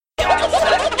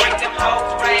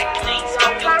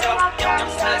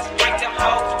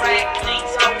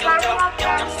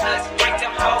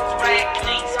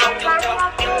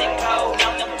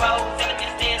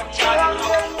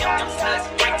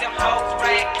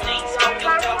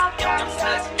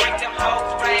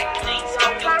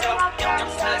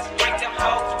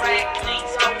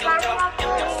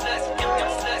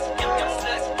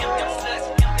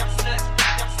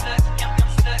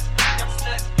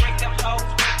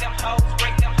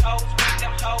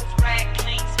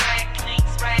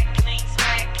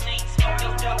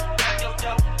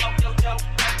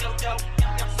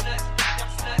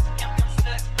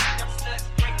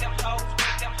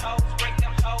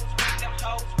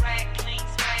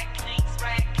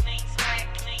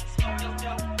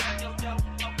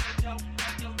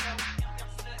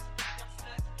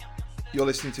You're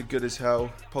listening to Good as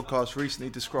Hell, podcast recently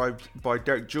described by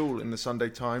Derek Jewell in the Sunday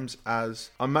Times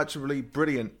as unmatchably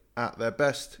brilliant at their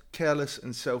best, careless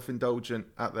and self-indulgent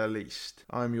at their least.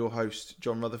 I'm your host,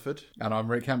 John Rutherford. And I'm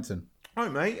Rick Hampton. Hi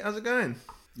mate, how's it going?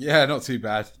 Yeah, not too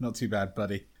bad,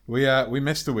 buddy. We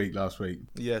missed a week last week.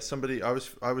 Yeah, I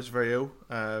was very ill.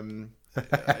 I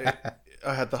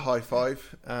had the high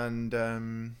five and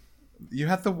You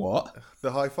had the what?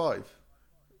 the high five.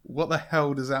 What the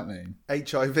hell does that mean?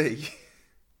 HIV.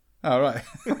 Oh, right.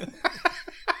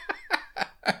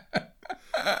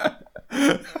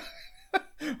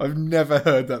 I've never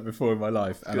heard that before in my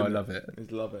life, and I love it. I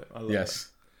love it.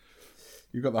 Yes.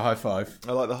 You got the high five.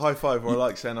 I like the high five, or I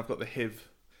like saying I've got the HIV.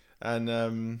 And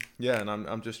and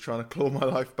I'm just trying to claw my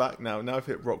life back now. Now I've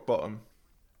hit rock bottom.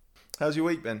 How's your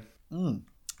week been?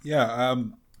 Yeah,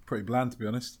 pretty bland, to be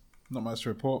honest. Not much to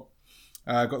report.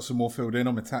 Got some more filled in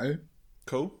on my tattoo.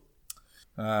 Cool.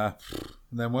 And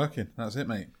then working. That's it,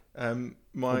 mate. What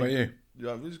about you?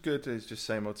 Yeah, it was good. It's just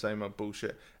same old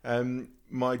bullshit.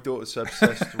 My daughter's so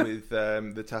obsessed with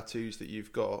the tattoos that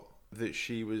you've got that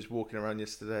she was walking around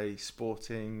yesterday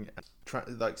sporting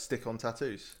stick-on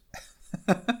tattoos.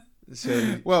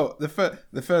 So, well,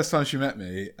 the first time she met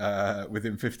me,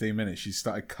 within 15 minutes, she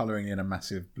started colouring in a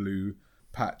massive blue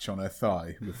patch on her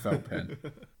thigh with felt pen.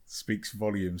 Speaks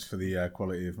volumes for the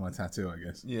quality of my tattoo, I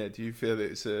guess. Yeah, do you feel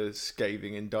that it's a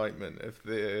scathing indictment of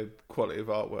the quality of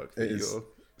artwork that you're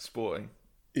sporting?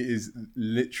 It is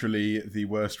literally the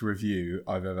worst review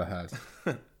I've ever had.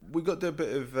 We've got to do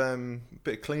a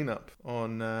bit of cleanup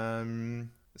on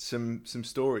some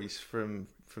stories from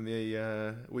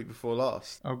the week before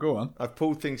last. Oh, go on. I've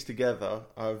pulled things together.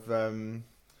 I've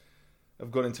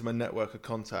gone into my network of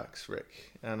contacts,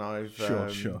 Rick, and I've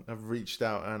reached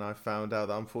out and I found out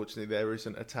that unfortunately there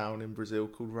isn't a town in Brazil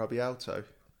called Rabialto.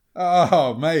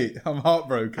 Oh, mate, I'm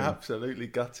heartbroken. Absolutely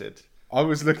gutted. I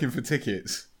was looking for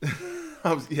tickets.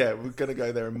 We're going to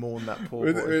go there and mourn that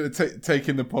poor boy. We're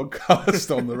taking the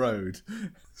podcast on the road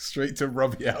straight to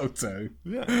Rabialto.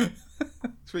 Yeah,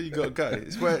 that's where you got to go.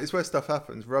 It's where stuff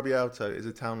happens. Rabialto is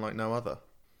a town like no other.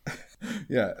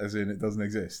 Yeah, as in it doesn't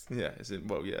exist. Yeah, as in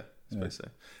yeah. I suppose so.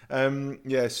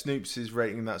 Snoops is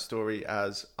rating that story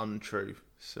as untrue.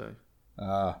 So,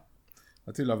 I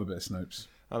do love a bit of Snopes.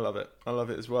 I love it. I love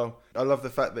it as well. I love the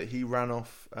fact that he ran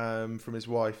off from his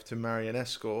wife to marry an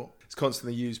escort. It's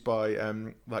constantly used by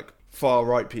far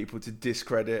right people to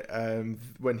discredit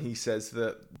when he says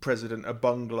that President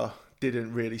Abungla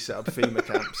didn't really set up FEMA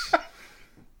camps.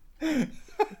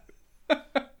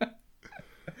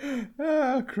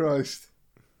 Oh, Christ.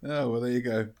 Oh, well, there you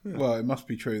go. Yeah. Well, it must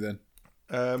be true then.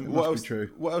 What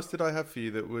else did I have for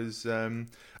you that was... did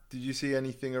you see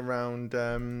anything around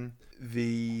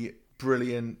the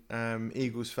brilliant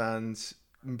Eagles fans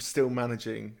still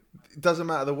managing? It doesn't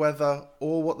matter the weather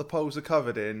or what the polls are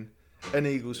covered in, an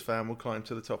Eagles fan will climb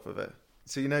to the top of it.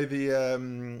 So you know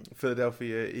the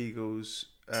Philadelphia Eagles,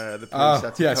 the police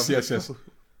had to cover yes.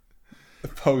 The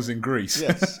polls in Greece.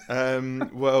 Yes.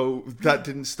 Well, that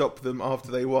didn't stop them after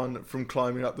they won from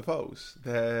climbing up the polls.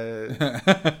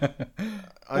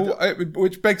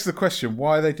 Which begs the question,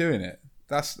 why are they doing it?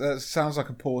 That sounds like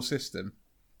a poor system.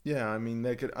 Yeah, I mean,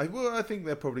 they could. I think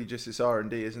they're probably just, it's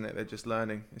R&D, isn't it? They're just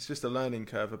learning. It's just a learning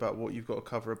curve about what you've got to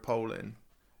cover a poll in.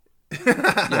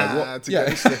 Go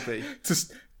slippy.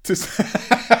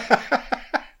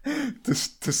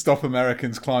 To stop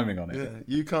Americans climbing on it. Yeah,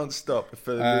 you can't stop a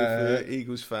Philadelphia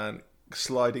Eagles fan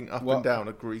sliding up and down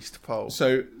a greased pole.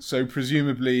 So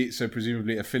presumably a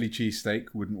Philly cheesesteak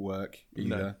wouldn't work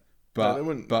either.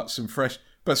 No. But some fresh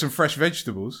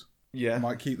vegetables. Yeah,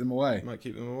 might keep them away.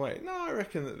 No, I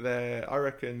reckon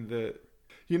that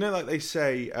you know, like they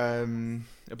say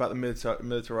about the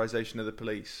militarization of the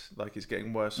police, like it's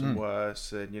getting worse and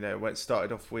worse. And you know, when it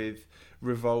started off with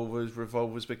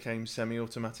revolvers became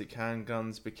semi-automatic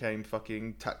handguns, became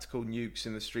fucking tactical nukes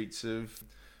in the streets of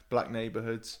black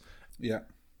neighborhoods. Yeah,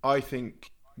 I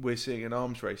think we're seeing an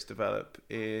arms race develop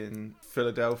in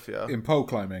Philadelphia. In pole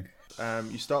climbing.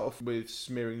 You start off with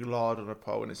smearing lard on a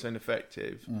pole and it's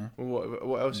ineffective. Well,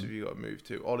 what else have you got to move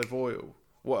to? Olive oil.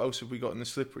 What else have we got in the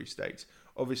slippery states?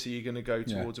 Obviously, you're going to go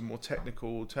towards a more technical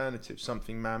alternative,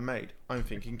 something man-made. I'm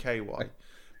thinking KY.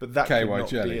 But that could not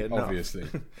jelly, be enough. Obviously.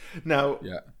 Now,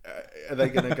 are they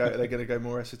going to go? Are they going to go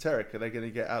more esoteric? Are they going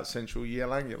to get out central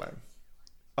ylang ylang?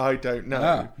 I don't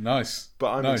know. Nice.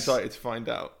 But I'm excited to find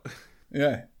out.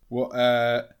 Yeah. What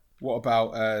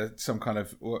about some kind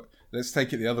of? Let's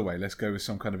take it the other way. Let's go with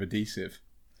some kind of adhesive.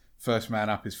 First man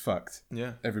up is fucked.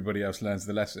 Yeah. Everybody else learns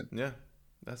the lesson. Yeah.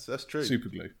 That's true. Super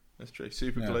glue. That's true.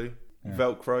 Super glue. Yeah.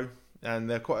 Velcro. And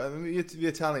they're quite. I mean, the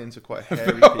Italians are quite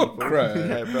hairy people.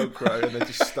 Yeah, Velcro, and they're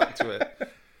just stuck to it.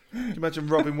 Can you imagine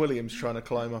Robin Williams trying to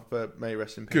climb up a May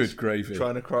rest in peace? Good gravy.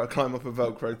 Trying to climb up a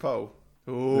Velcro pole.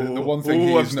 Oh, the one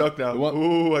thing I'm stuck now.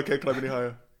 Oh, I can't climb any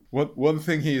higher. One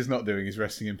thing he is not doing is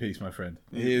resting in peace, my friend.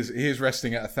 He is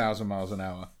resting at 1,000 miles an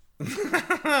hour.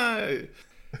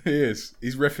 He is.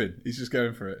 He's riffing. He's just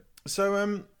going for it.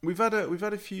 So we've had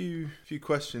a few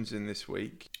questions in this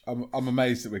week. I'm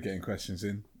amazed that we're getting questions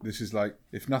in. This is like,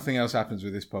 if nothing else happens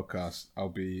with this podcast, I'll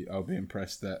be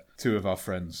impressed that 2 of our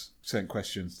friends sent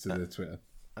questions to the Twitter.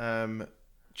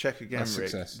 Check again, That's Rick.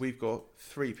 Success. We've got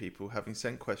 3 people having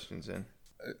sent questions in.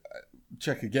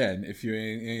 Check again if you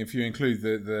include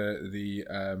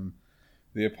the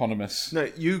eponymous. No,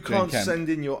 you can't send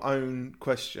in your own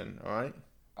question. All right.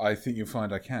 I think you'll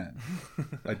find I can.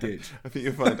 I did. I think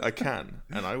you'll find I can,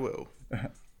 and I will.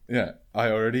 Yeah, I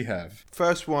already have.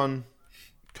 First one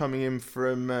coming in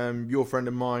from your friend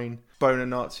of mine, Boner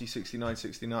Nazi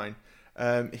 6969.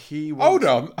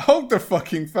 Hold the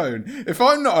fucking phone. If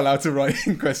I'm not allowed to write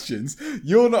in questions,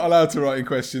 you're not allowed to write in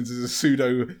questions as a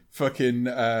pseudo fucking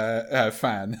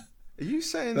fan. Are you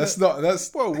saying that's that? That's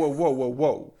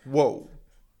Whoa.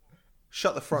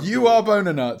 Shut the front door. You are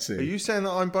Boner Nazi. Are you saying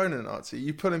that I'm Boner Nazi? Are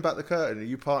you pulling back the curtain? Are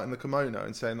you parting the kimono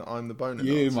and saying that I'm the Boner Nazi?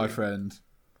 You, my friend.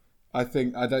 I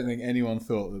don't think anyone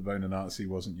thought that Boner Nazi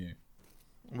wasn't you.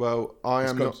 Well,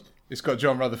 It's got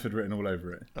John Rutherford written all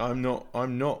over it. I'm not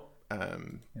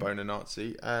Boner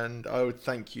Nazi, and I would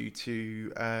thank you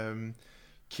to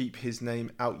keep his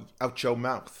name out your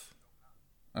mouth.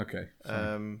 Okay.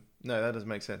 No, that doesn't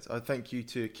make sense. I thank you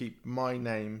to keep my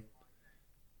name,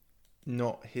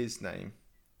 not his name.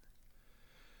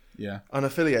 Yeah.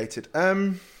 Unaffiliated.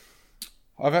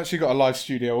 I've actually got a live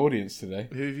studio audience today.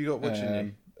 Who have you got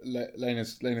watching you?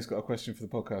 Lena's got a question for the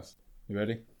podcast. You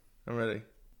ready? I'm ready.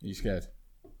 Are you scared?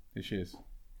 Here she is.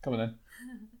 Come on then.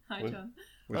 Hi, John.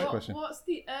 What's your question? What's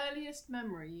the earliest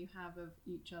memory you have of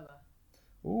each other?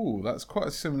 Ooh, that's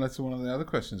quite similar to one of the other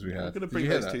questions we had. I'm going to bring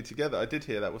those 2 together. I did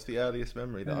hear that. What's the earliest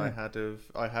memory that I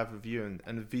have of you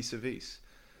and vis-a-vis?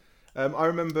 I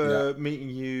remember meeting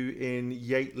you in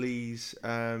Yateley's,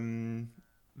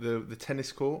 the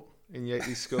tennis court in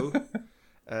Yateley's school.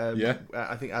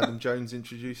 I think Adam Jones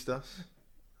introduced us.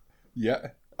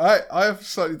 Yeah. I have a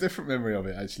slightly different memory of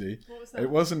it, actually. What was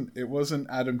that? It wasn't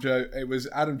Adam Jones. It was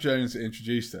Adam Jones that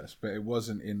introduced us, but it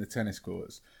wasn't in the tennis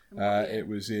courts. It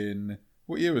was in,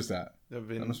 what year was that? That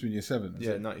must have been year 7.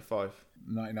 Yeah, 95.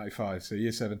 1995, so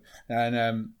year 7.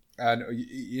 And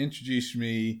he introduced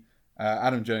me.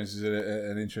 Adam Jones is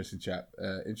an interesting chap.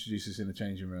 Introduced us in the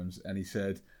changing rooms, and he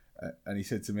said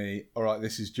to me, "All right,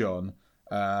 this is John."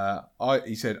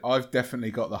 He said, "I've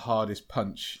definitely got the hardest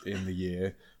punch in the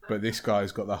year, but this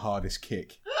guy's got the hardest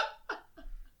kick."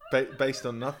 Based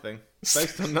on nothing.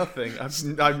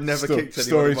 I've never kicked anyone.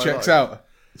 Story in my checks life. out.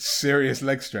 Serious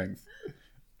leg strength.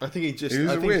 I think he just. He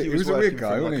was I think he was a working weird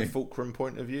guy, from wasn't like a he? fulcrum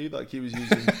point of view. Like he was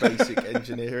using basic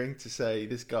engineering to say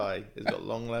this guy has got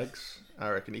long legs. I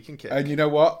reckon he can kick. And you know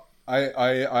what?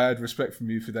 I had respect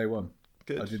from you for day one.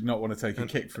 Good. I did not want to take a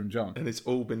kick from John. And it's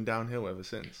all been downhill ever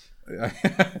since. Yeah.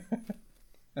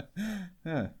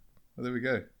 Well, there we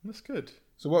go. That's good.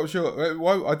 So what was your?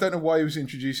 Why, I don't know why he was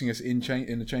introducing us in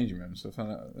the changing room. So I found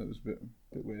that was a bit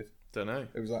weird. Don't know.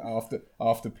 It was like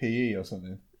after PE or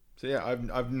something. So yeah,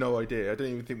 I've no idea. I don't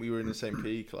even think we were in the same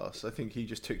PE class. I think he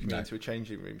just took me into a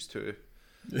changing rooms to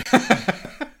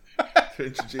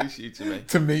introduce you to me.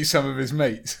 To meet some of his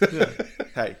mates. Yeah.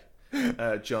 Hey,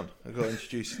 John, I've got to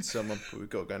introduce you to someone, but we've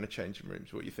got to go in the changing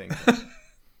rooms. What do you think?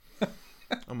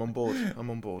 I'm on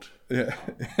board. Yeah.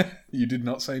 You did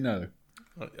not say no.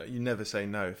 You never say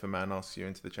no if a man asks you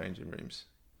into the changing rooms.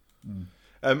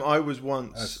 I was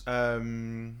once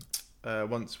when I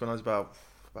was about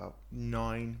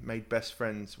 9, made best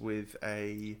friends with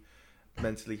a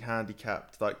mentally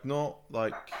handicapped, not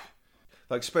like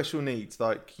special needs,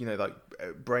 like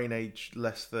brain age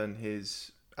less than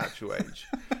his actual age.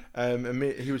 And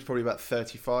he was probably about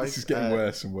 35. This is getting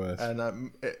worse and worse.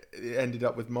 And it ended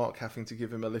up with Mark having to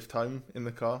give him a lift home in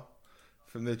the car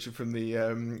from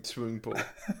the swimming pool.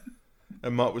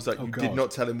 And Mark was like, "You did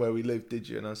not tell him where we lived, did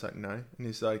you?" And I was like, "No." And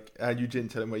he's like, "And you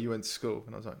didn't tell him where you went to school?"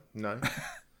 And I was like, "No."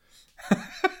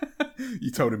 You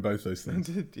told him both those things.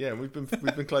 I did, yeah. We've been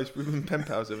close. We've been pen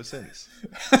pals ever since.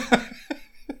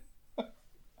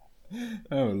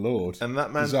 Oh Lord! And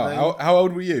that man's name. How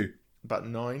old were you? About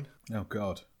 9. Oh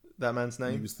God! That man's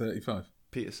name. He was 35.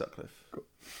 Peter Sutcliffe.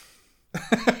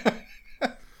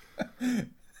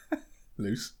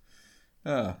 Loose.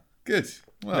 Ah, good.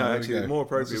 Well, no, actually, more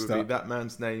appropriate would be that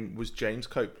man's name was James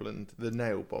Copeland, the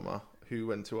nail bomber, who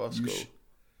went to our school.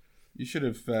 You should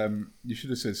have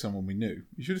said someone we knew.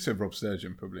 You should have said Rob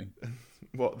Sturgeon, probably.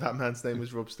 What, that man's name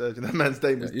was Rob Sturgeon? That man's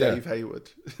name was Yeah. Dave Hayward.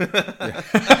 Yeah.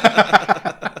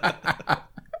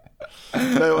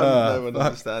 No one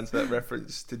understands that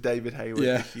reference to David Hayward,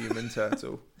 Yeah. the human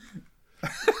turtle.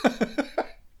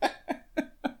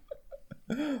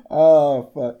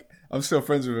 Oh, fuck. I'm still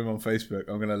friends with him on Facebook.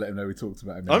 I'm going to let him know we talked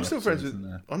about him. I'm still friends with...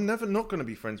 I'm never not going to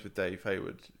be friends with Dave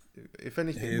Hayward. If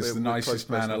anything, He is we're the nicest close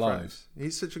man personal alive. friends.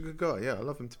 He's such a good guy. Yeah, I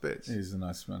love him to bits. He's the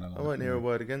nicest man alive. I won't hear a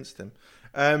word against him.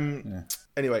 Yeah.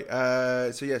 Anyway,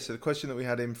 so the question that we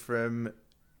had in from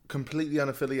completely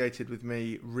unaffiliated with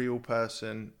me, real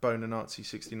person, Boner Nazi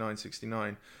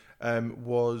 6969,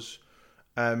 was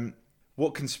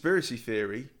what conspiracy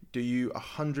theory do you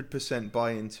 100%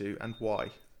 buy into and why?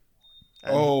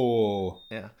 And,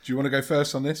 yeah. Do you want to go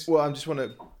first on this? Well, I just want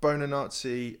to... Boner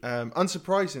Nazi,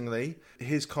 unsurprisingly,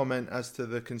 his comment as to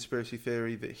the conspiracy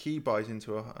theory that he buys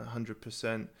into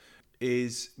 100%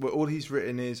 is... Well, all he's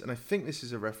written is, and I think this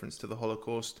is a reference to the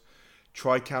Holocaust,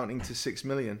 try counting to 6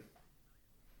 million.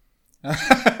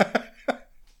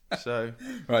 So...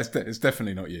 Right, it's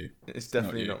definitely not you. It's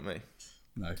definitely not me.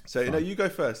 No. So, fine. you go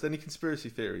first. Any conspiracy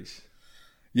theories?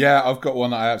 Yeah, I've got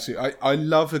one that I absolutely... I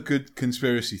love a good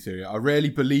conspiracy theory. I rarely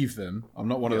believe them. I'm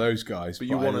not one of those guys, but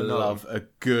you I wanna know. love a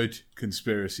good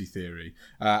conspiracy theory.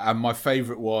 And my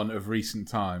favourite one of recent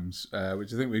times,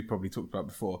 which I think we've probably talked about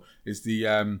before, is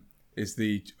the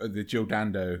Jill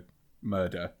Dando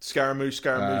murder. Scaramouche,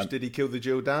 did he kill the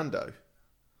Jill Dando?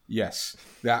 Yes.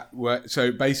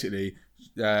 So basically...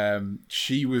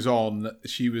 she was doing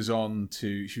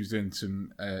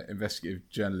some investigative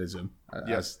journalism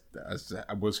as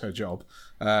was her job,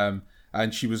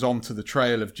 and she was on to the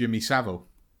trail of Jimmy Savile.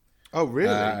 Oh,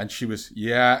 really? And she was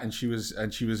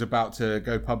about to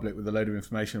go public with a load of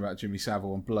information about Jimmy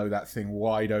Savile and blow that thing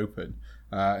wide open.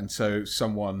 And so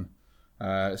someone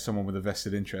with a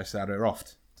vested interest had her off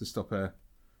to stop her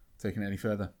taking it any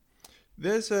further.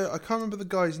 I can't remember the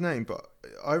guy's name, but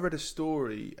I read a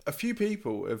story. A few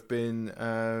people have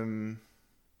been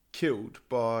killed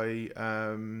by...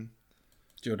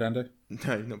 Jill Dando?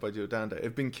 No, not by Jill Dando.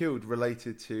 Have been killed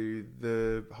related to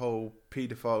the whole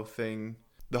paedophile thing.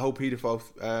 The whole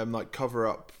paedophile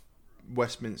cover-up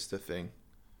Westminster thing.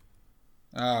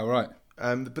 Ah, right.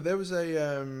 But there was a...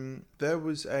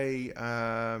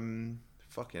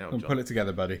 fucking hell, John. Pull it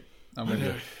together, buddy. I'm with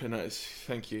you. No,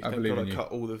 thank you. I Thank believe God in I you.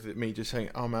 cut all of it, me just saying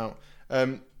I'm out.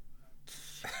 No,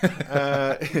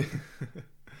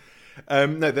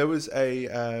 there was a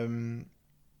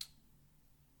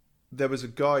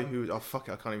guy who... Oh, fuck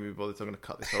it, I can't even be bothered, so I'm going to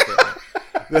cut this whole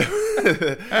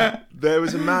bit out. There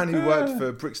was a man who worked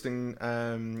for Brixton,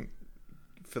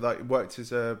 worked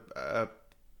as a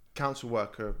council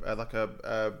worker, like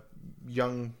a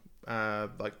young,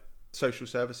 social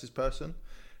services person,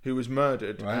 who was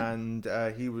murdered, right. and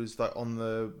he was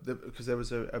on because there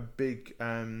was a big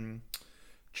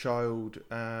child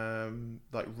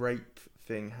rape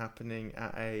thing happening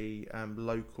at a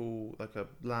local, a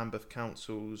Lambeth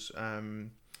Council's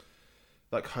home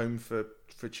for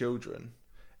children,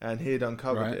 and he had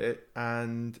uncovered it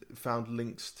and found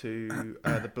links to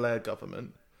the Blair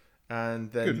government,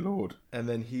 and then Good Lord. And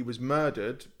then he was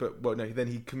murdered, then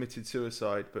he committed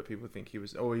suicide, but people think he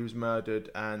was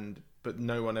murdered, but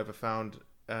no one ever found,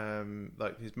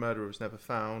 his murderer was never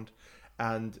found,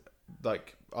 and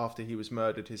after he was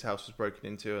murdered, his house was broken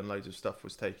into and loads of stuff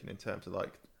was taken in terms of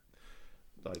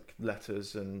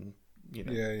letters and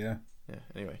Yeah.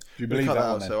 Anyway, Do you believe cut that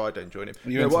out one, then? so I don't join him.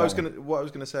 You No, into what I that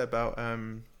was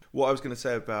going to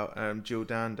say about Jill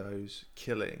Dando's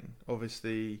killing.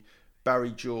 Obviously,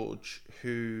 Barry George,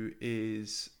 who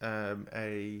is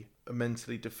a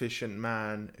mentally deficient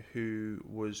man who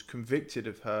was convicted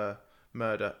of her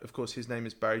murder. Of course, his name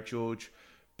is Barry George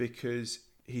because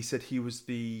he said he was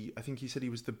the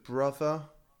brother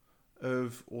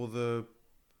of, I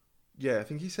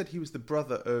think he said he was the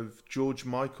brother of George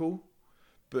Michael,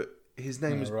 but his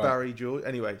name was right. Barry George.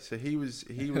 Anyway, so he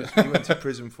went to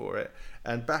prison for it.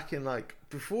 And back in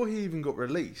before he even got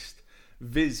released,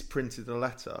 Viz printed a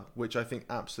letter, which I think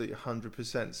absolutely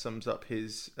 100% sums up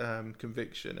his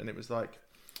conviction. And it was the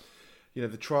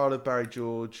trial of Barry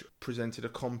George presented a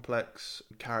complex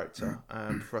character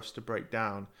for us to break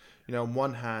down. On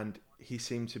one hand, he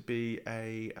seemed to be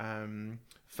a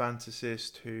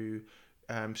fantasist who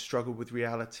struggled with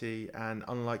reality and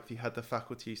unlikely had the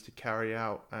faculties to carry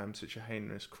out such a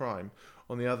heinous crime.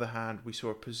 On the other hand, we saw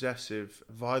a possessive,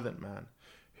 violent man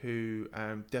who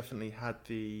definitely had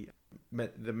the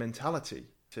mentality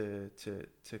to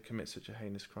commit such a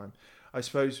heinous crime. I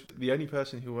suppose the only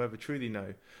person who will ever truly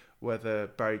know whether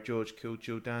Barry George killed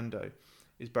Jill Dando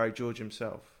is Barry George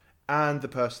himself and the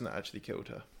person that actually killed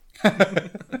her.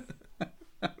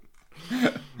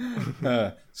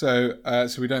 So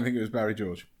we don't think it was Barry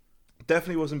George.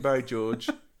 Definitely wasn't Barry George.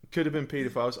 Could have been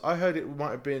paedophiles. I heard it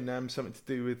might have been something to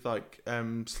do with like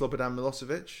Slobodan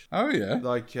Milosevic. Oh yeah,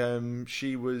 like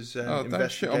she was investigating.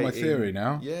 Don't shit on my theory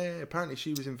now. Yeah, apparently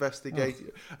she was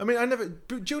investigating. I mean,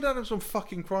 Jill Dowd was on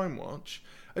fucking Crime Watch.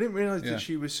 I didn't realise that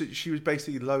she was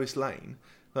basically Lois Lane,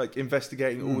 like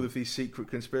investigating all of these secret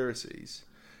conspiracies.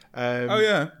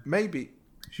 Maybe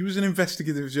she was an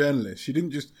investigative journalist. She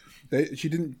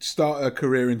didn't start her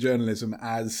career in journalism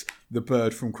as the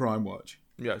bird from Crime Watch.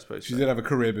 Yeah, I suppose she did have a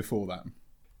career before that.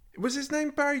 Was his name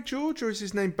Barry George or is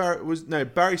his name Barry?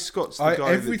 Barry Scott's the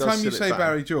guy. Every that does time you Silit say Bang.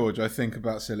 Barry George, I think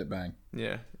about Silit Bang.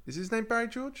 Yeah, is his name Barry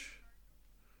George?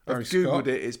 Barry I've googled Scott?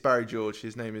 it. It's Barry George.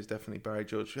 His name is definitely Barry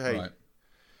George. Hey, Right.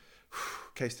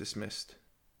 Case dismissed.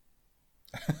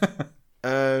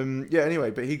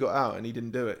 Anyway, but he got out and he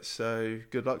didn't do it. So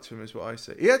good luck to him is what I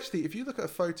say. He actually, if you look at a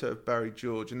photo of Barry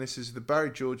George, and this is the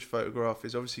Barry George photograph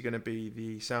is obviously going to be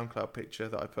the SoundCloud picture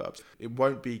that I put up. It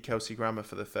won't be Kelsey Grammer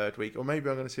for the third week. Or maybe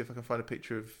I'm going to see if I can find a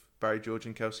picture of Barry George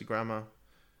and Kelsey Grammer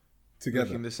together,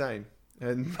 looking the same.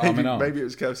 And maybe it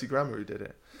was Kelsey Grammer who did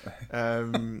it.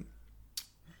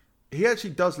 He actually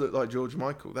does look like George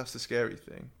Michael. That's the scary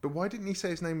thing. But why didn't he say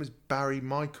his name was Barry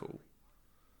Michael?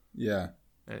 Yeah.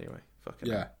 Anyway, fucking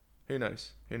yeah. hell. Who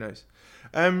knows?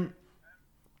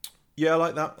 Yeah, I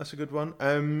like that. That's a good one.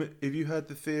 Have you heard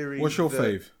the theory? What's your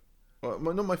fave? Well,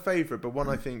 not my favourite, but one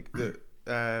I think that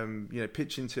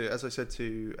pitching to, as I said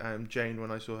to Jane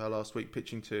when I saw her last week,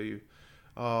 pitching to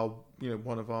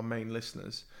one of our main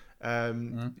listeners. Have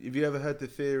you ever heard the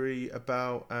theory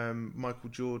about Michael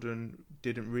Jordan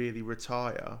didn't really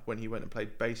retire when he went and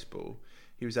played baseball?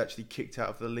 He was actually kicked out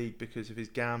of the league because of his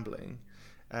gambling.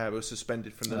 Was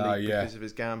suspended from the league because of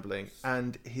his gambling.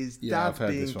 And his dad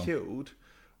being killed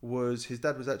was... His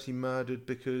dad was actually murdered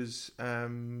because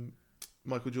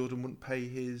Michael Jordan wouldn't pay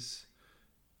his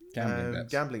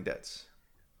gambling debts.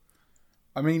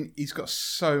 I mean, he's got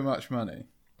so much money.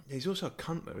 He's also a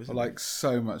cunt though, isn't he? Like,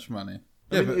 so much money.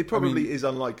 It probably is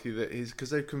unlikely that because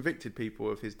they've convicted people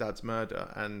of his dad's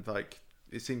murder, and like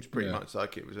it seems pretty much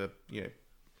like it was a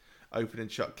open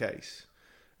and shut case.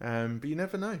 But you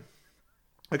never know.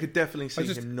 I could definitely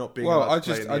see him not being allowed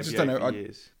to play in the NBA for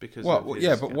years because of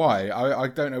his but why? I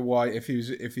don't know why. If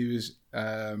he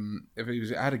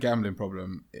had a gambling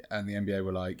problem and the NBA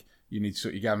were like, you need to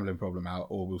sort your gambling problem out,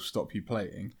 or we'll stop you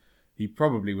playing, he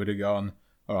probably would have gone,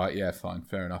 all right, yeah, fine,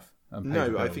 fair enough.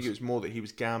 No, I think it was more that he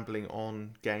was gambling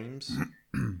on games.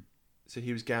 So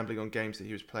he was gambling on games that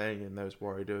he was playing, and there was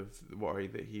worry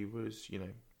that he was,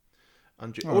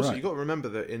 Also, you got to remember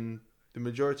that in the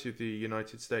majority of the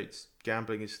United States,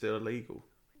 gambling is still illegal.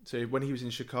 So when he was in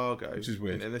Chicago, which is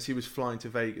weird, unless he was flying to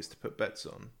Vegas to put bets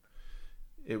on,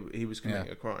 he was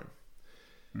committing a crime.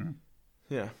 Mm.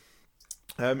 Yeah.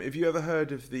 Have you ever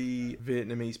heard of the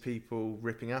Vietnamese people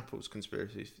ripping apples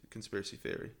conspiracy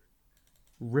theory?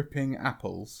 Ripping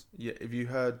apples? Yeah. Have you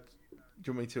heard? Do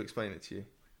you want me to explain it to you?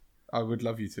 I would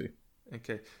love you to.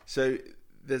 Okay. So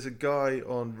there's a guy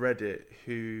on Reddit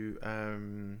who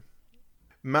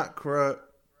Macra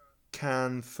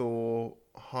Canthor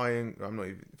Hyang. I'm not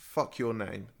even. Fuck your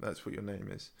name. That's what your name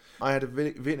is. I had a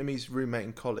Vietnamese roommate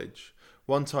in college.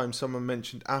 One time someone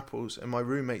mentioned apples and my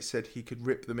roommate said he could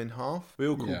rip them in half. We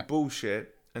all called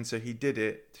bullshit, and so he did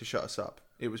it to shut us up.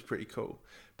 It was pretty cool.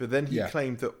 But then he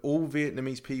claimed that all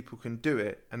Vietnamese people can do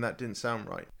it, and that didn't sound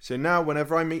right. So now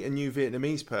whenever I meet a new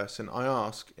Vietnamese person, I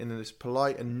ask in as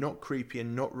polite and not creepy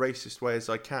and not racist way as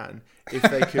I can if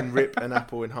they can rip an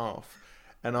apple in half.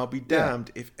 And I'll be damned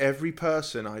if every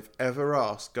person I've ever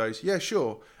asked goes, yeah,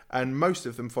 sure. And most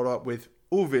of them follow up with,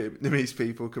 all Vietnamese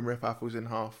people can rip apples in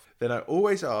half. Then I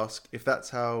always ask if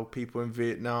that's how people in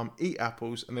Vietnam eat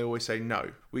apples, and they always say no,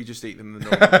 we just eat them the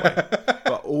normal way.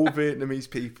 But all Vietnamese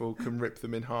people can rip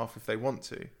them in half if they want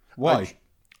to. Why?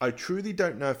 I truly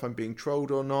don't know if I'm being trolled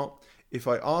or not. If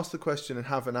I ask the question and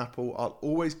have an apple, I'll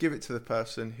always give it to the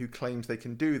person who claims they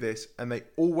can do this, and they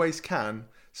always can,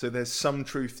 so there's some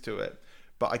truth to it.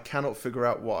 But I cannot figure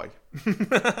out why.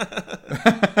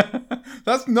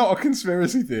 That's not a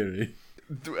conspiracy theory.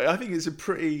 I think it's a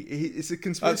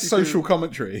conspiracy. That's social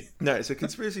commentary. No, it's a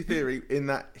conspiracy theory in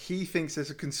that he thinks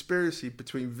there's a conspiracy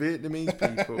between Vietnamese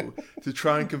people to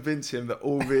try and convince him that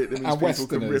all Vietnamese people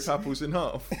can rip apples in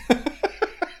half.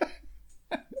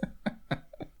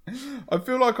 I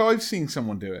feel like I've seen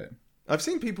someone do it. I've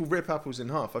seen people rip apples in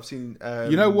half. I've seen...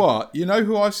 you know what? You know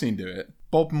who I've seen do it?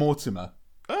 Bob Mortimer.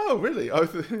 Oh, really? I've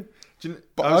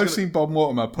seen Bob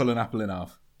Mortimer pull an apple in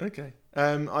half. Okay.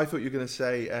 I thought you were going to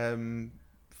say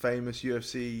famous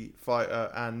UFC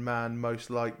fighter and man most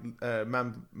like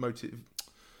man motive.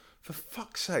 For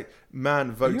fuck's sake,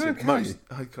 man voted okay? most.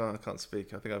 I can't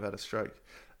speak. I think I've had a stroke.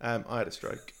 I had a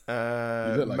stroke. You look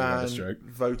like you had a Man stroke.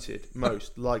 voted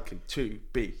most likely to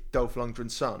be Dolph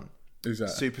Lundgren's son, Who's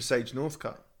that? Super Sage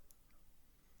Northcutt.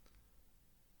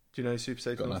 Do you know who Super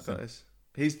Sage Got Northcutt nothing. is?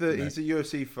 He's a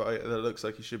UFC fighter that looks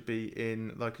like he should be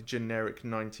in like a generic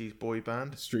 90s boy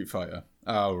band. Street Fighter.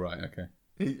 Oh right, okay.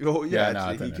 Actually,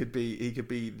 I he could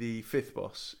be the fifth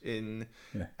boss in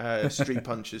Yeah. Street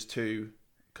Punchers 2 :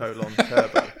 Turbo.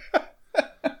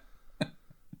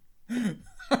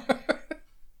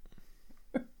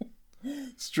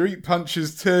 Street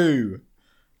Punchers 2.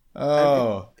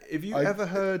 Oh, Have you ever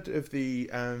heard of the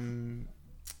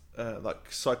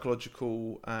like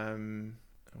psychological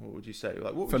what would you say?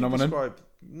 Like what would Phenomenon? you describe?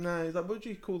 No, like what would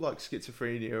you call like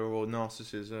schizophrenia or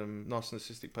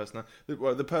narcissistic personality?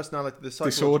 Well, the personality, the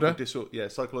psychological disorder. Yeah,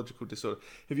 psychological disorder.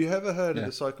 Have you ever heard of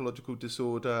the psychological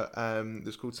disorder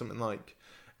that's called something like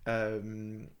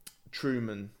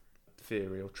Truman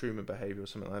theory or Truman behavior or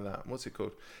something like that? What's it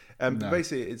called? No.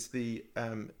 Basically,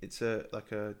 it's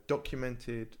a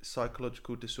documented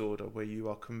psychological disorder where you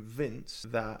are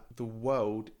convinced that the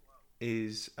world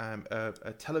is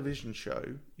a television show.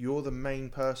 You're the main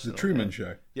person. The Truman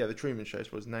Show. Yeah, the Truman Show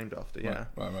is what it's named after. Yeah.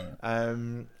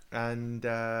 Right.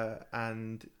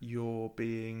 And you're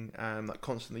being like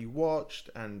constantly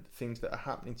watched, and things that are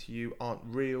happening to you aren't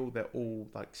real. They're all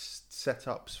like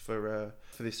setups for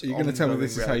this. Are you going to tell me ongoing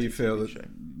this is how you reality feel TV that show.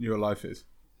 your life is?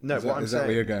 No, is what I'm is saying. that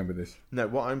where you're going with this? No,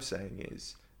 what I'm saying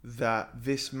is that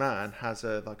this man has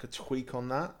a tweak on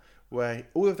that, where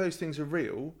all of those things are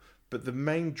real, but the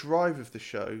main drive of the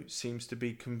show seems to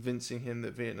be convincing him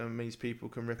that Vietnamese people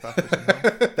can rip apples somehow.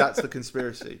 That's the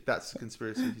conspiracy. That's the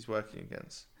conspiracy he's working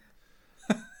against.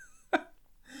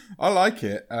 I like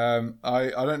it. I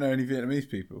don't know any Vietnamese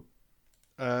people,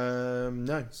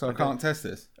 No. so I can't test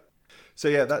this. So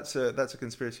yeah, that's a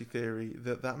conspiracy theory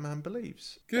that man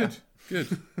believes. Good, good.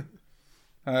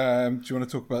 Do you want to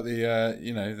talk about the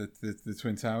the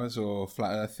Twin Towers or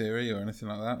flat Earth theory or anything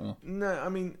like that? Or? No, I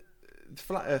mean,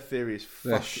 flat Earth theory is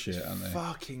shit, aren't they?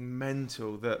 fucking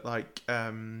mental. That like,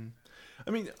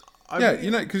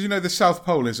 because the South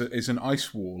Pole is an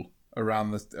ice wall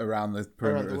around the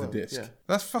perimeter of the disc. Yeah.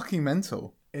 That's fucking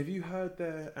mental. Have you heard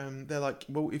they're like,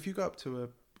 well, if you go up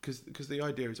to because the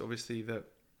idea is obviously that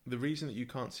the reason that you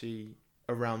can't see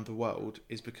around the world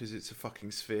is because it's a fucking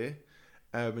sphere.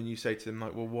 When you say to them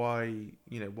like, well, why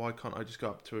can't I just go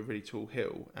up to a really tall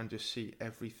hill and just see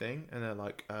everything? And they're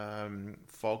like,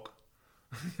 fog.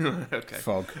 Okay.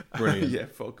 Fog, brilliant. Yeah,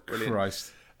 fog, brilliant.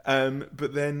 Christ.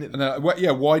 But then,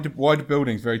 why do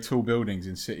buildings, very tall buildings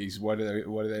in cities, why do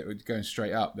they going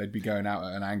straight up? They'd be going out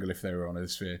at an angle if they were on a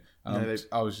sphere.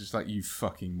 I was just like, you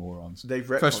fucking morons.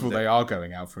 First of all, they are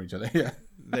going out for each other. Yeah,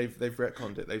 they've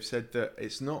retconned it. They've said that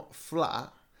it's not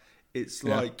flat. It's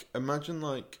like imagine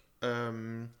like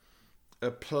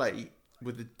a plate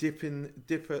with a dip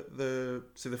at the.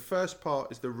 So the first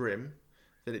part is the rim,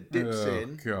 then it dips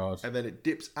in, God. and then it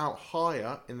dips out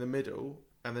higher in the middle.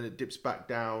 And then it dips back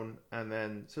down, and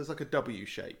then so it's like a W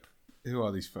shape. Who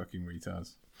are these fucking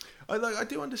retards? I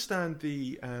do understand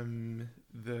the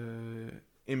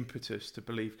impetus to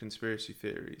believe conspiracy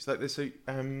theories. Like there's a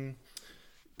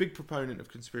big proponent of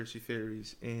conspiracy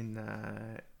theories in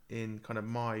kind of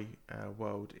my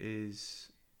world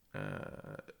is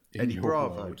Eddie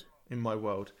Bravo. World. In my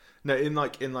world, no, in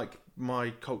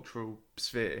my cultural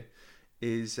sphere.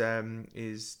 Is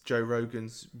Joe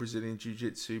Rogan's Brazilian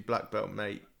Jiu-Jitsu black belt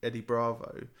mate Eddie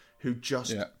Bravo, who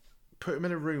just put him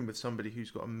in a room with somebody who's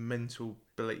got a mental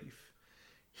belief.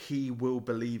 He will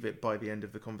believe it by the end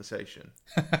of the conversation.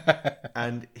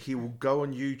 And he will go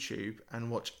on YouTube and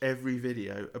watch every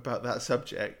video about that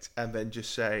subject and then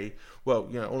just say, well,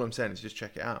 all I'm saying is just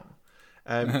check it out.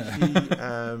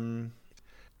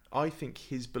 I think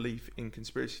his belief in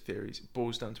conspiracy theories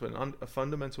boils down to a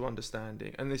fundamental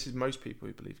understanding, and this is most people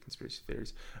who believe conspiracy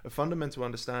theories, a fundamental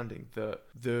understanding that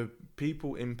the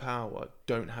people in power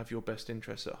don't have your best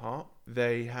interests at heart.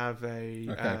 They have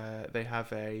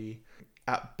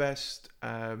at best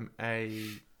a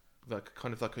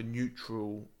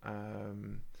neutral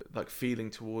like feeling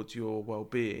towards your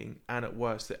well-being, and at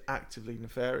worst they're actively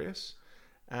nefarious.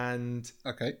 And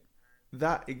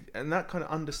that kind of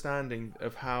understanding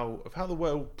of how the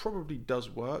world probably does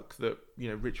work, that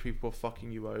rich people are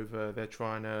fucking you over, they're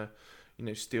trying to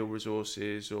steal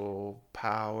resources or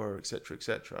power,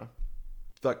 etc.,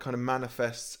 that kind of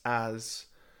manifests as,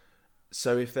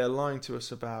 so if they're lying to us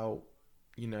about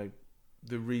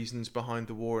the reasons behind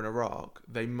the war in Iraq,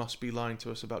 they must be lying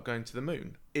to us about going to the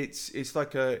moon. It's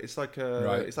like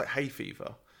hay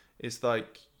fever. It's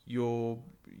like your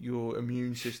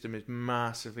immune system is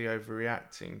massively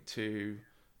overreacting to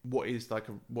what is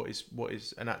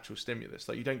an actual stimulus.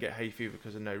 Like, you don't get hay fever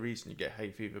because of no reason. You get hay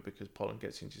fever because pollen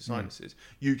gets into your sinuses.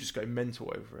 You just go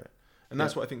mental over it. And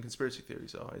that's what I think conspiracy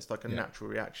theories are. It's like a natural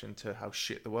reaction to how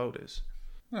shit the world is.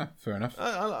 Yeah, fair enough.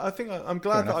 I'm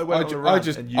glad that I went on a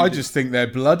rant. I just think they're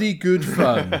bloody good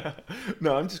fun.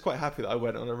 No, I'm just quite happy that I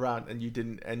went on a rant and you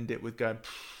didn't end it with going,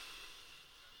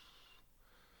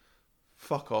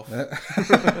 fuck off.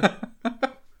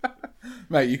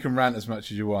 Mate, you can rant as much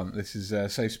as you want. This is a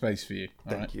safe space for you.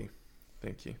 Thank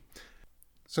you.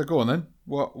 So go on then.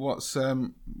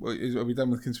 Are we done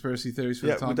with conspiracy theories for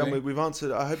the time being? Yeah, we've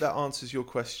answered. I hope that answers your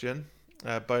question.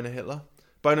 Boner Hitler.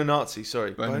 Boner Nazi,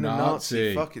 sorry. Boner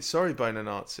Nazi. Fuck it. Sorry, Boner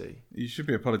Nazi. You should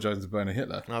be apologising to Boner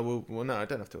Hitler. I will. Well, no, I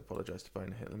don't have to apologise to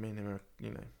Boner Hitler. Me and him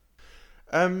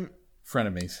are,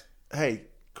 frenemies. Hey,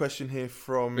 question here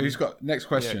from... Who's got... Next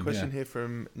question. Yeah, question here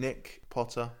from Nick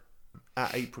Potter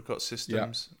at Apricot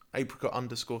Systems. Yeah.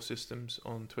 Apricot_systems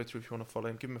on Twitter if you want to follow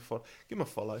him. Give him a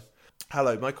follow.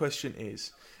 Hello, my question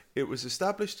is... It was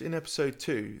established in episode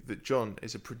 2 that John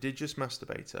is a prodigious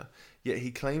masturbator, yet he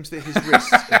claims that his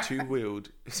wrists are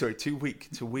too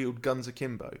weak to wield guns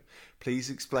akimbo. Please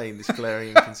explain this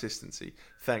glaring inconsistency.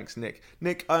 Thanks, Nick.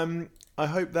 Nick, I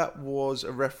hope that was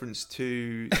a reference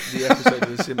to the episode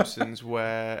of The Simpsons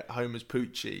where Homer's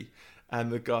Poochie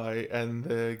and the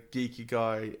geeky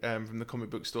guy from the comic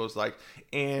book store is like,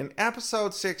 in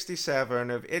episode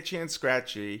 67 of Itchy and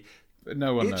Scratchy,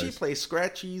 no one Itchy knows. plays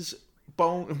Scratchy's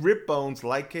rib bones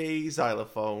like a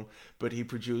xylophone, but he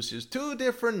produces 2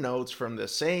 different notes from the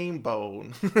same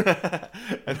bone.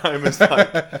 And Homer's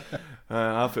like,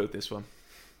 I'll fill this one.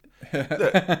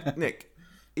 Look, Nick,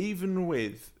 even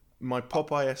with my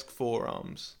Popeye-esque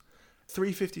forearms,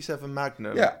 357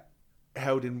 Magnum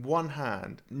held in one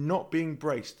hand, not being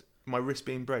braced, my wrist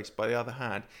being braced by the other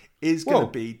hand, is going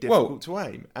to be difficult to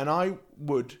aim. And I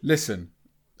would... Listen...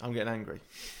 I'm getting angry.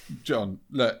 John,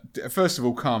 look, first of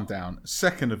all, calm down.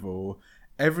 Second of all,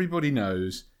 everybody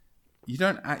knows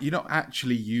you're not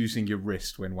actually using your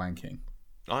wrist when wanking.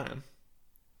 I am.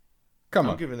 Come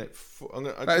on. I'm giving it...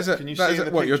 Can you see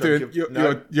what you're doing?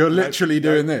 You're literally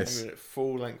doing this. I'm giving it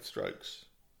full-length strokes.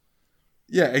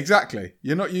 Yeah, exactly.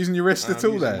 You're not using your wrist at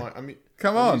all there.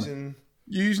 Come on.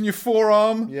 You're using your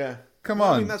forearm. Yeah. Come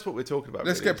on. I mean, that's what we're talking about.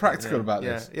 Let's get practical about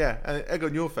this. Yeah. And egg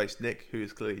on your face, Nick, who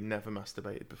has clearly never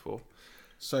masturbated before.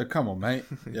 So come on, mate.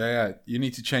 Yeah. You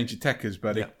need to change your techers,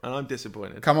 buddy. Yeah, and I'm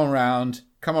disappointed. Come on round.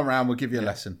 We'll give you a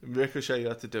lesson. Ricochet, you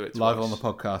have to do it twice. Live on the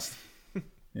podcast.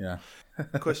 Yeah.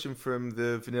 A question from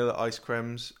the Vanilla Ice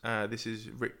Creams. This is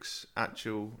Rick's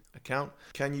actual account.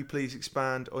 Can you please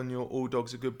expand on your all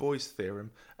dogs are good boys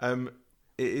theorem? It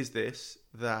is this,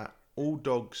 that all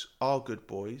dogs are good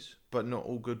boys, but not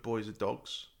all good boys are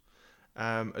dogs.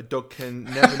 A dog can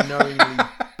never knowingly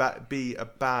be a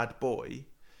bad boy.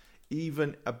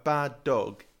 Even a bad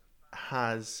dog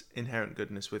has inherent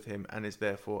goodness with him and is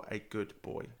therefore a good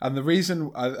boy. And the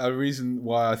reason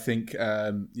why I think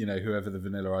whoever the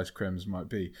Vanilla Ice Creams might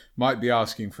be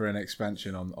asking for an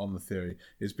expansion on the theory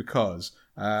is because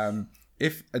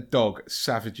if a dog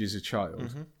savages a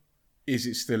child, is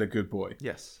it still a good boy?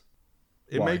 Yes.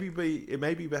 It may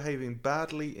be behaving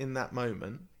badly in that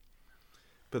moment,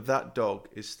 but that dog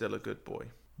is still a good boy.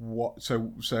 What?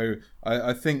 So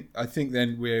I think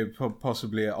then we're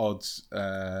possibly at odds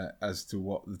as to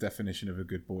what the definition of a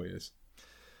good boy is.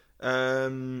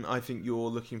 I think you're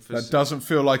looking for that doesn't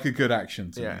feel like a good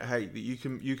action to me. Yeah. Hey, you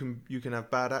can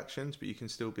have bad actions, but you can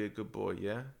still be a good boy.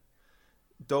 Yeah.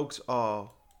 Dogs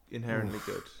are inherently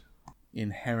good.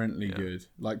 Inherently good,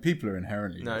 like people are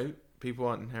inherently good. No. People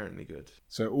aren't inherently good.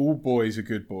 So all boys are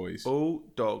good boys. All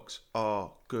dogs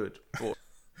are good boys.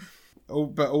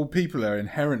 But all people are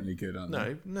inherently good, aren't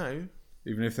they? No.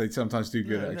 Even if they sometimes do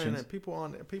good actions. No. People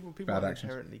aren't actions.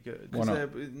 inherently good. Why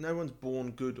not? No one's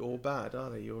born good or bad, are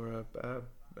they? You're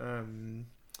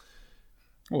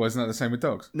Well, isn't that the same with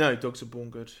dogs? No, dogs are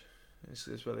born good.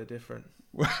 It's where they're different.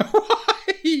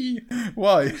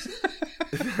 Why?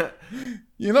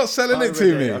 You're not selling it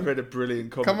to me. I read a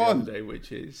brilliant comment the other day,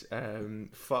 which is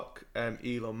fuck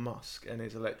Elon Musk and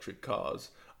his electric cars.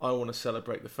 I want to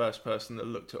celebrate the first person that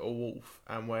looked at a wolf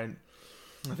and went,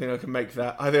 I think I can make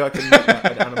that an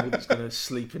animal that's going to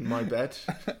sleep in my bed.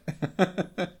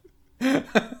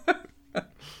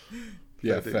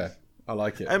 Yeah, fair. I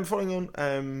like it. Following on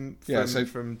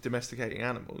from domesticating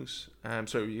animals.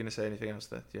 Sorry, were you going to say anything else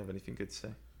there? Do you have anything good to say?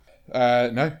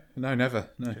 No, never.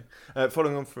 No. Okay.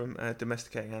 Following on from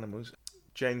domesticating animals,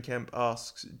 Jane Kemp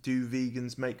asks, do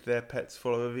vegans make their pets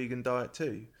follow a vegan diet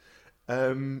too?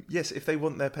 Yes, if they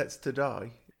want their pets to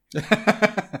die.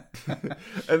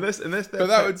 unless but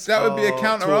that would be a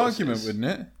counter argument, wouldn't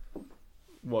it?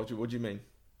 What do you mean?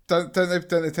 Don't they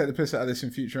take the piss out of this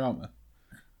in Futurama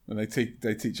when they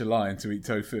teach a lion to eat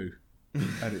tofu,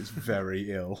 and it's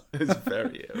very ill. It's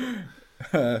very ill.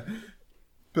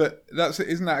 But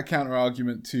isn't that a counter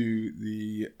argument to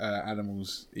the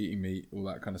animals eating meat, all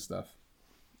that kind of stuff?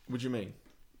 What do you mean?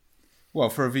 Well,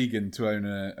 for a vegan to own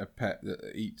a pet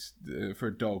that eats, for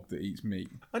a dog that eats meat.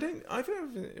 I think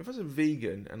if I was a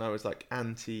vegan and I was like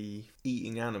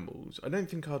anti-eating animals, I don't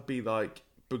think I'd be like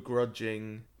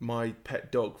begrudging my pet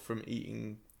dog from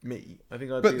eating meat. I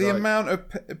think I'd. But the amount of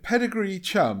pedigree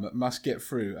chum must get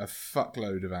through a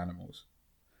fuckload of animals,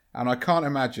 and I can't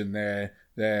imagine their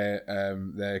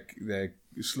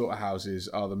slaughterhouses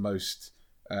are the most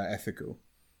ethical.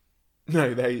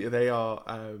 No, they are.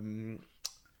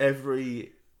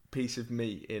 Every piece of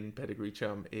meat in Pedigree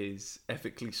Chum is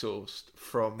ethically sourced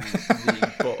from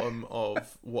the bottom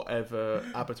of whatever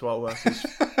abattoir workers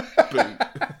boot.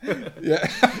 Yeah.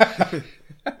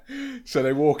 So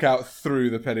they walk out through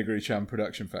the Pedigree Chum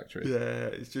production factory. Yeah,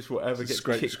 it's just whatever gets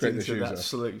kicked into that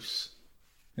sluice.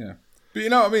 Yeah, but you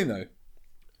know what I mean, though.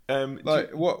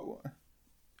 What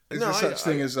is there such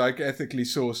thing as like ethically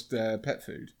sourced pet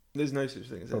food? There's no such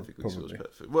thing as ethically sourced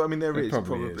pet food. Well, I mean, there is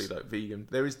probably like vegan.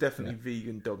 There is definitely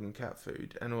vegan dog and cat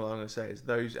food, and all I'm going to say is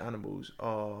those animals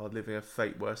are living a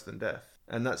fate worse than death,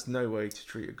 and that's no way to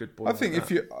treat a good boy. I think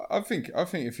if you're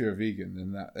a vegan,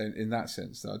 then in that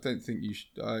sense, I don't think you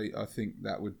should. I think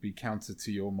that would be counter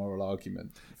to your moral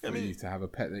argument for you to have a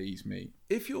pet that eats meat.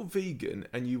 If you're vegan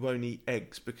and you won't eat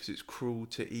eggs because it's cruel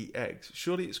to eat eggs,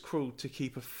 surely it's cruel to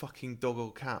keep a fucking dog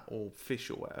or cat or fish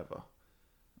or whatever.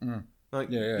 Mm. Like,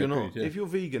 you're not. If you're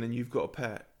vegan and you've got a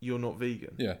pet, you're not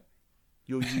vegan. Yeah.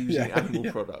 You're using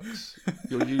animal products.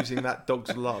 You're using that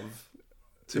dog's love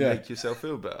to make yourself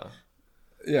feel better.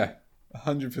 Yeah,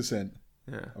 100%.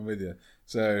 Yeah, I'm with you.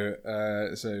 So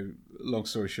long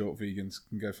story short, vegans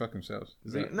can go fuck themselves.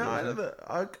 I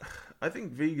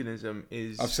think veganism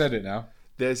is. I've said it now.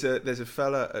 There's a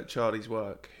fella at Charlie's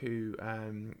work who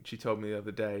she told me the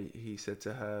other day. He said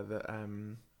to her that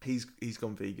he's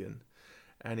gone vegan.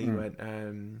 And he went,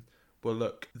 well,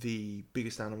 look, the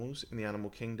biggest animals in the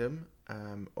animal kingdom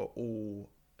are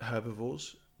all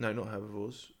herbivores. No, not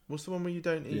herbivores. What's the one where you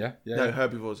don't eat? No,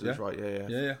 herbivores is right.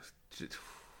 Yeah.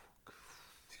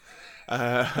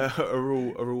 Are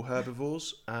all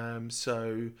herbivores.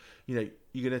 So, you're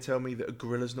going to tell me that a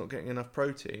gorilla's not getting enough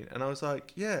protein? And I was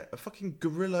like, yeah, a fucking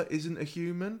gorilla isn't a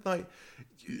human. Like...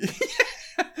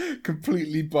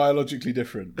 Completely biologically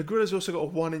different. A gorilla's also got a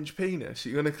 1-inch penis.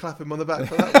 You're going to clap him on the back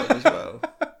for that one as well.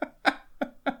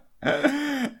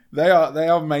 They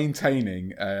are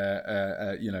maintaining,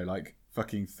 like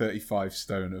fucking 35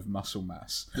 stone of muscle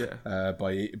mass.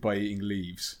 By eating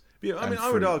leaves. Yeah, I mean,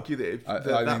 I would argue that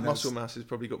that muscle mass has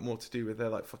probably got more to do with their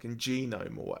like fucking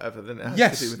genome or whatever than it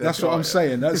has to do with their diet. What I'm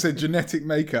saying. That's their genetic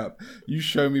makeup. You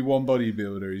show me one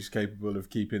bodybuilder who's capable of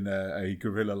keeping a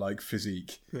gorilla-like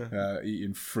physique,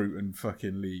 eating fruit and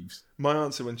fucking leaves. My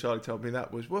answer when Charlie told me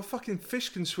that was, well, fucking fish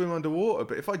can swim underwater,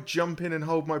 but if I jump in and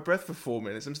hold my breath for 4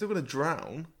 minutes, I'm still going to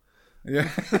drown. Yeah.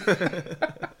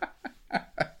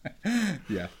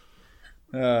 Yeah.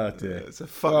 Oh, dear. So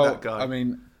fuck that guy. I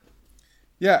mean...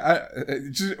 Yeah,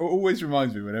 it just always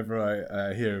reminds me whenever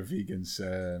I hear of vegans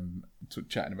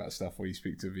chatting about stuff, or you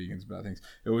speak to vegans about things.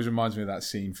 It always reminds me of that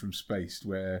scene from Spaced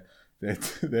where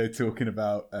they're talking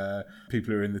about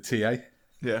people who are in the TA.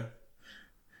 Yeah.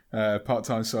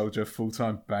 Part-time soldier,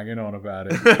 full-time banging on about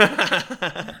it.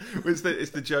 It's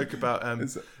the joke about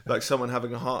like someone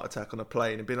having a heart attack on a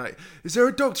plane and being like, "Is there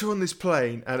a doctor on this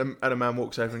plane?" And a man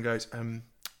walks over and goes, "I'm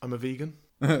a vegan."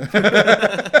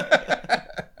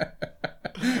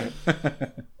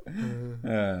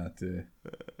 Oh dear.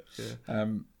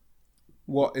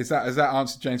 What is that? Has that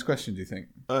answered James' question? Do you think?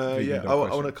 I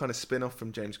want to kind of spin off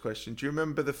from James' question. Do you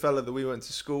remember the fella that we went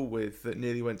to school with that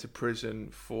nearly went to prison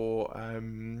for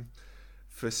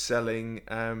selling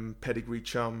pedigree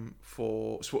chum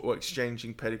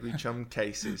exchanging pedigree chum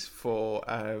cases for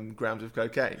grams of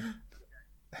cocaine?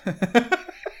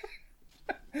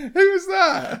 Who was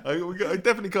that? I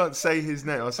definitely can't say his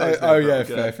name. I'll say his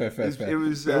name. Fair. It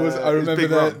was. I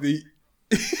remember the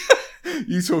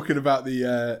you talking about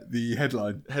the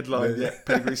headline.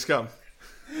 Pedigree scum.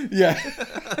 Yeah,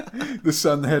 the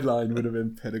Sun headline would have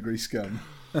been pedigree scum.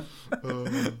 Not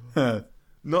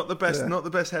the best. Not the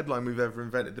best headline we've ever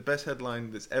invented. The best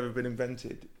headline that's ever been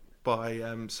invented by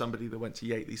somebody that went to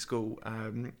Yateley School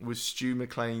was Stu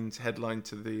McLean's headline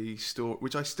to the story,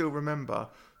 which I still remember.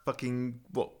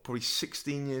 Probably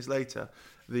 16 years later,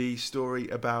 the story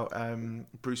about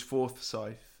Bruce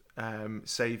Forsyth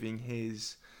saving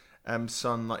his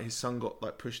son. Like his son got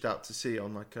like pushed out to sea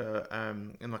on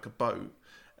in a boat.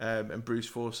 And Bruce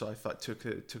Forsyth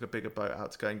took a bigger boat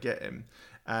out to go and get him,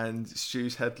 and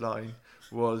Stu's headline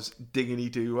was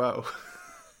 "Dingity do well."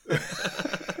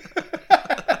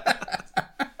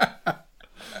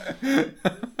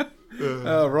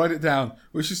 Write it down.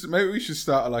 Maybe we should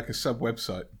start a sub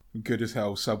website, good as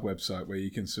hell sub website where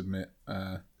you can submit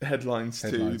headlines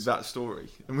to that story,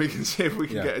 and we can see if we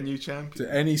can get a new champion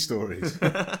to any stories.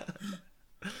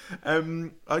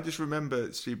 I just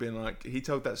remember Stu being like, he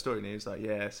told that story and he was like,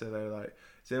 yeah, so they were like,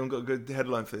 has anyone got a good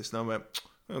headline for this? And I went,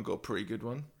 I've got a pretty good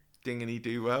one. Dingity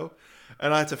do well.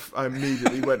 And I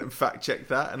immediately went and fact checked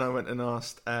that, and I went and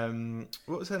asked,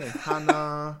 what was her name?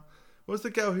 Hannah. What was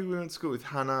the girl who we went to school with?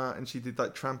 Hannah, and she did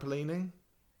like trampolining.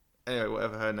 Anyway,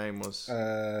 whatever her name was.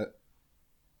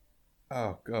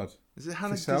 Oh God. Is it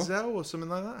Hannah Cassell? Gazelle or something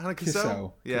like that? Hannah Cassell?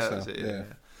 Cassell. Yeah, Cassell. that's it. Yeah.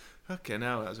 Okay,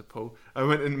 now that was a pull. I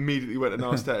went and immediately went and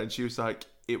asked her, and she was like,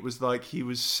 it was like he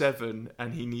was 7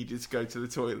 and he needed to go to the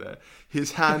toilet.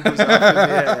 His hand was up in the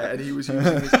air and he was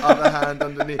using his other hand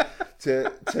underneath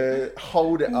to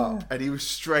hold it up, and he was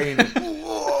straining.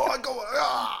 Oh, I got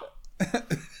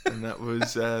it. And that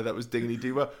was Dingity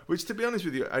do well, which, to be honest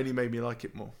with you, only made me like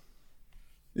it more.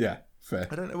 Yeah, fair.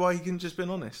 I don't know why he can just been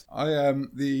honest.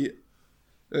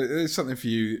 There's something for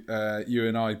you, you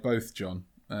and I both, John.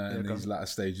 In these latter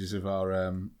stages of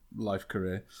our life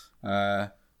career,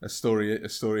 a story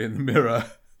in the Mirror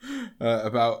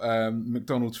about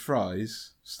McDonald's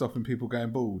fries stopping people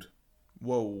going bald.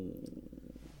 Whoa!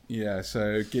 Yeah,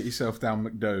 so get yourself down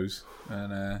McDo's,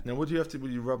 and now what do you have to? Will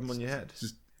you rub them on your head?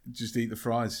 Just eat the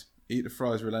fries. Eat the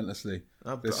fries relentlessly.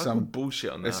 There's some bullshit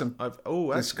on that.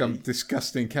 There's some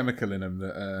disgusting chemical in them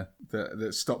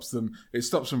that stops them. It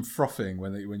stops them frothing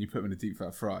when you put them in a deep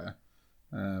fat fryer.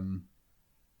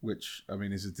 Which, I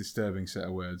mean, is a disturbing set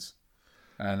of words,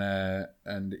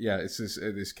 and yeah, it's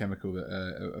this chemical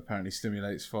that apparently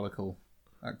stimulates follicle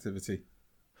activity.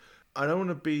 I don't want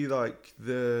to be like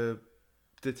the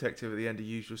detective at the end of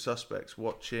Usual Suspects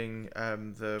watching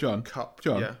the John, cup.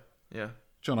 John, yeah.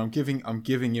 John, I'm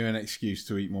giving you an excuse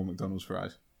to eat more McDonald's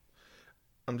fries.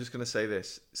 I'm just going to say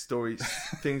this: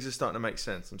 things are starting to make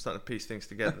sense. I'm starting to piece things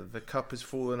together. The cup has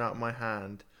fallen out of my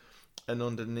hand. And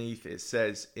underneath it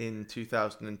says, in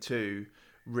 2002,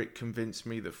 Rick convinced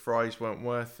me that fries weren't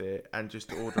worth it and just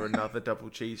to order another double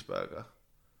cheeseburger.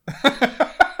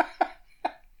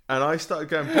 And I started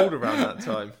going bald around that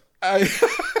time.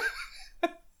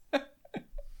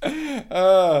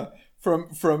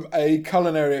 From a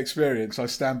culinary experience, I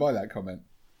stand by that comment.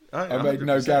 I made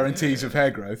no guarantees of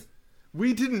hair growth.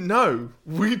 We didn't know.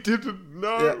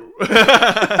 Yeah.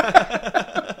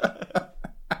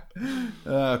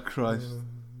 Oh, Christ.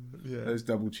 Yeah. Those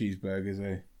double cheeseburgers,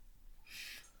 eh?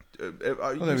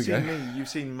 You've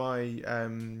seen my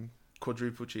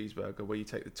quadruple cheeseburger where you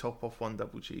take the top off one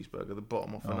double cheeseburger, the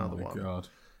bottom off another one. Oh, my God.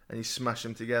 And you smash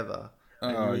them together.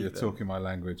 Oh, you're talking my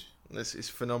language. This is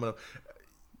phenomenal.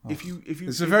 Oh.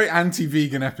 It's a very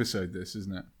anti-vegan episode, this,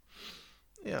 isn't it?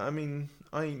 Yeah, I mean,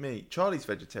 I eat meat. Charlie's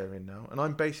vegetarian now, and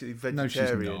I'm basically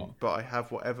vegetarian, no, she's not. But I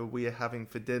have whatever we are having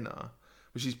for dinner,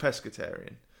 which is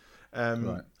pescatarian.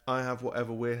 Right. I have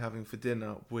whatever we're having for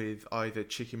dinner with either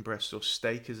chicken breast or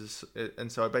steak and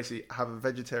so I basically have a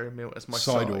vegetarian meal as my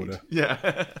side order. Yeah,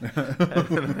 and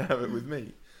then I have it with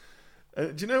meat.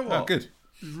 Do you know what? Oh, good.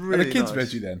 Really Are the kids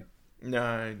nice. veggie then?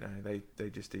 No, they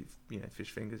just eat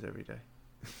fish fingers every day.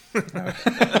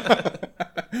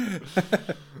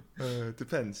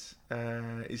 Depends.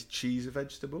 Is cheese a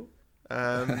vegetable?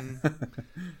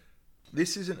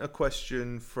 This isn't a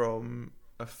question from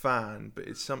a fan, but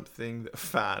it's something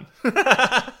that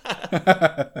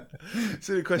it's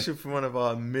a question from one of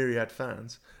our myriad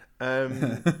fans.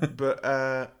 But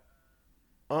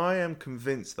I am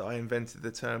convinced that I invented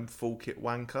the term full kit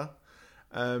wanker.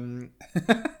 I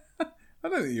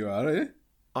don't think you are you?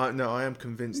 No, I am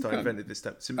convinced I invented this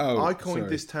term. So I coined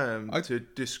this term to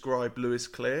describe Lewis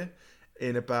Clear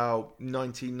in about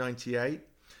 1998.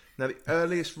 Now, the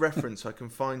earliest reference I can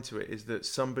find to it is that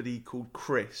somebody called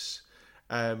Chris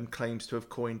claims to have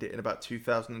coined it in about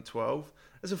 2012.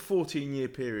 There's a 14-year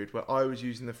period where I was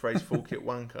using the phrase full kit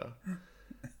wanker.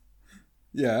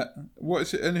 Yeah.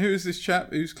 And who is this chap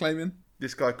who's claiming?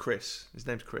 This guy, Chris. His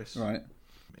name's Chris. Right.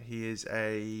 He is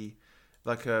a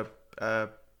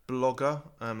blogger,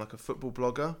 like a football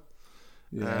blogger.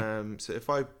 Yeah. So if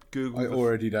I Google... I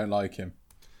already don't like him.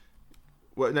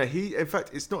 Well, no, in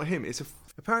fact, it's not him.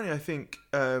 Apparently, I think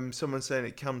someone's saying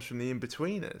it comes from the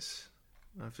In-Betweeners.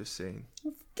 I've just seen.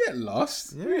 Get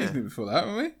lost. Yeah. We used it before that,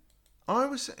 weren't we? I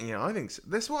think so.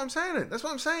 That's what I'm saying. That's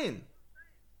what I'm saying,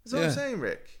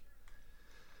 Rick.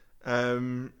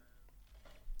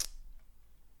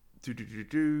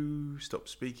 Stop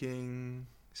speaking.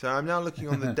 So I'm now looking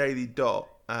on the Daily Dot,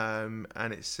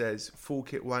 and it says "Full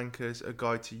Kit Wankers: A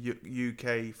Guide to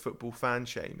UK Football Fan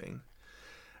Shaming."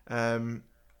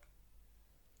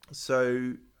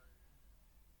 So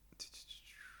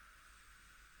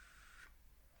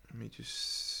let me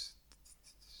just.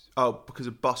 Oh, because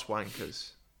of bus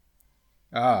wankers.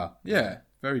 Ah, yeah,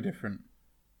 very different.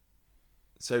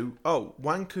 So,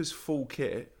 Wankers Full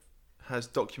Kit has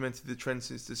documented the trend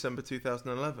since December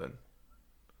 2011.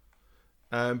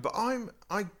 But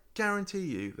I guarantee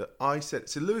you that I said...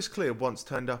 So Lewis Clear once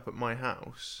turned up at my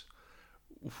house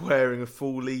wearing a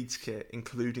full Leeds kit,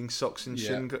 including socks and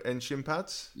shin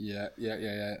pads. Yeah.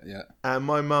 And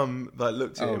my mum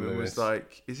looked at him and was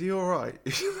like, "Is he all right?"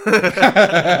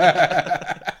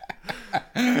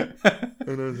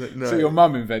 And I was like, "No." So your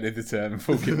mum invented the term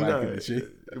 "full kit wanker," did she?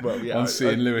 Well, yeah. On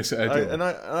seeing Lewis at her door. And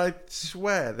I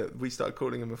swear that we started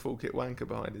calling him a full kit wanker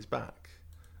behind his back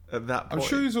at that point. I'm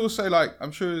sure he was also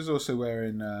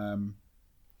wearing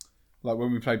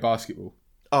when we played basketball.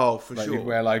 Oh, for sure. He'd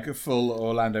wear a full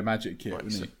Orlando Magic kit,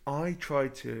 wouldn't he? I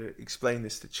tried to explain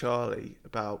this to Charlie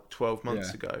about 12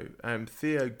 months ago.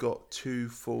 Theo got 2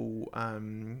 full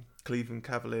Cleveland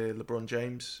Cavalier LeBron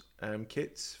James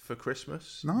kits for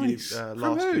Christmas. Nice.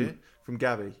 Last year from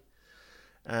Gabby.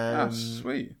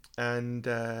 Sweet. And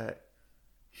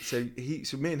so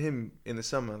me and him in the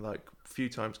summer, a few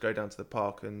times go down to the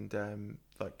park and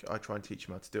I try and teach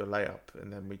him how to do a layup,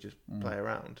 and then we just play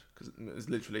around, because it's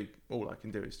literally all I can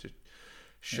do is just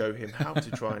show him how to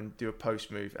try and do a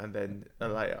post move and then a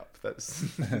layup. That's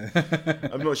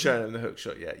I'm not showing him the hook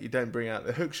shot yet. You don't bring out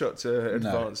the hook shot to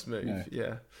advanced move. No.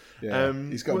 Yeah.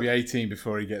 He's got to be 18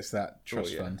 before he gets that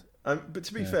trust fund. But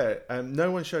to be fair,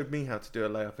 no one showed me how to do a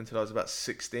layup until I was about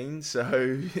 16.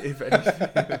 So if anything,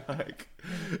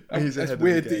 he's ahead it's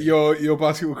weird of the that game. your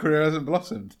basketball career hasn't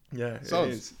blossomed. Yeah, it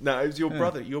is. No, it was your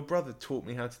brother. Your brother taught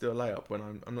me how to do a layup when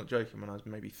I'm not joking. When I was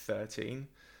maybe 13,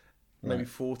 maybe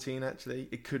 14 actually.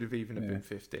 It could have even been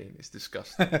 15. It's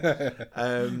disgusting.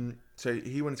 So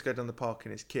he wanted to go down the park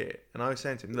in his kit, and I was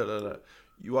saying to him, look,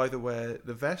 you either wear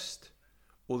the vest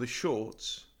or the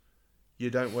shorts. You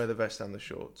don't wear the vest and the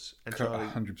shorts. And Charlie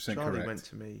 100% Charlie correct. went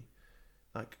to me,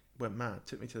 went mad,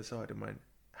 took me to the side and went,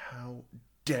 "How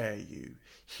dare you?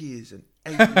 He is an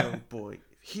 8-year-old boy.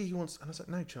 He wants..." And I was like,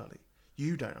 "No, Charlie,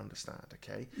 you don't understand,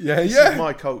 okay? This is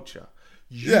my culture.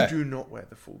 You do not wear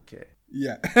the full kit."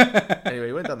 Yeah. Anyway,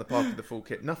 he went down the park with the full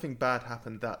kit. Nothing bad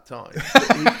happened that time.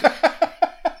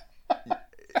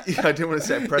 I didn't want to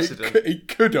set a precedent. He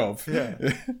could have.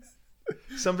 Yeah.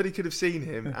 Somebody could have seen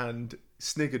him and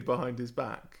sniggered behind his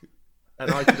back, and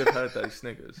I could have heard those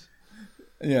sniggers.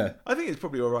 Yeah. I think it's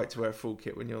probably all right to wear a full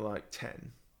kit when you're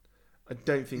 10. I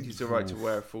don't think it's all right to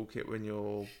wear a full kit when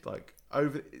you're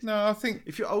over. No, I think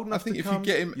if you're old enough to come,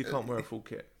 you can't wear a full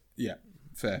kit. Yeah,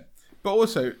 fair. But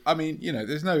also, I mean,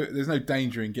 there's no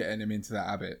danger in getting him into that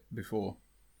habit before.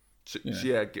 Getting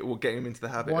him into the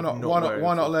habit. Why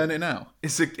not learn it now?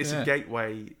 It's a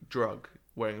gateway drug.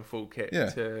 Wearing a full kit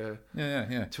to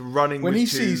running when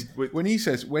when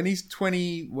he's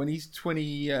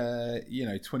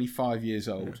 25 years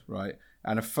old, right,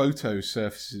 and a photo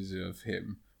surfaces of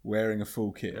him wearing a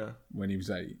full kit when he was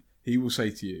 8, he will say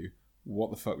to you,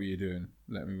 "What the fuck were you doing?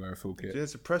 Let me wear a full kit."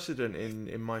 There's a precedent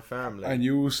in my family, and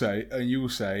you will say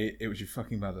it was your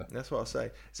fucking mother. That's what I'll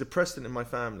say. It's a precedent in my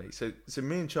family. So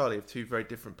me and Charlie have 2 very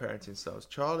different parenting styles.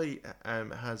 Charlie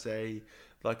has a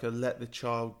let the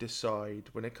child decide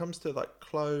when it comes to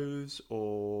clothes,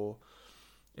 or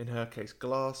in her case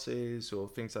glasses or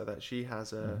things like that. She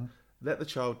has a let the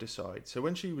child decide. So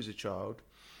when she was a child,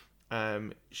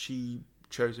 she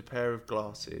chose a pair of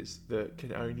glasses that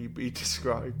can only be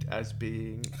described as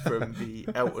being from the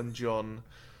Elton John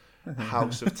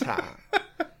House of Tat.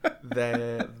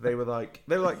 They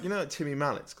were Timmy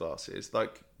Mallett's glasses,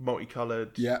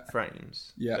 multicolored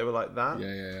frames. Yeah. They were like that.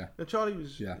 Yeah. Now Charlie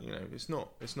was, it's not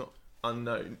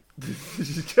unknown.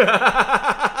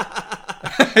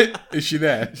 Is she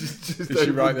there? Just is she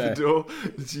right there? The door.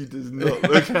 She does not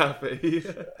look happy.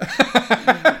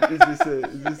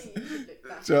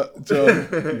 John, you're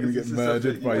going to get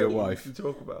murdered by your wife. To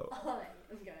talk about. I'm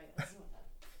going.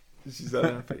 She's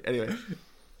unhappy. Anyway,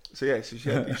 so she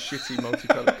had these shitty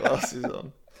multicolored glasses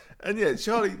on, and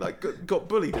Charlie got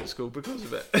bullied at school because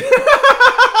of it.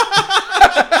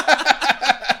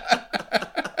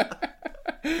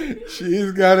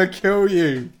 She's gonna kill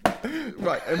you.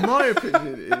 Right, and my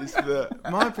opinion is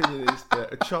that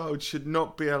a child should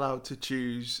not be allowed to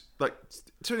choose. Like,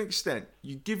 to an extent,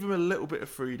 you give them a little bit of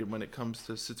freedom when it comes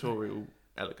to sartorial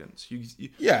elegance. They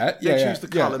choose the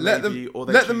colour, maybe, or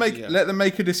they let them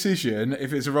make a decision.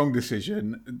 If it's a wrong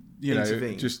decision,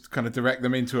 Intervene. Just kind of direct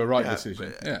them into a right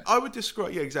decision. Yeah, I would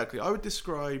describe. Yeah, exactly. I would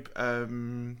describe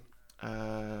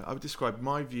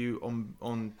my view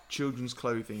on children's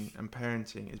clothing and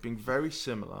parenting as being very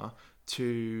similar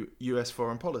to US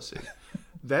foreign policy.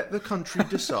 Let the country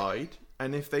decide,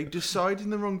 and if they decide in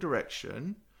the wrong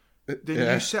direction,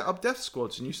 then you set up death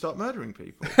squads and you start murdering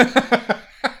people.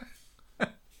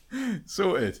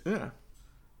 Sorted. Yeah.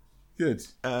 Good.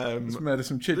 Let's murder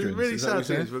some children. The really sad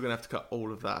thing is we're going to have to cut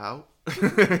all of that out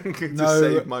to no,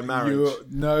 save my marriage.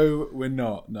 No, we're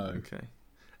not. No. Okay.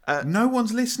 No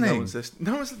one's listening. No one's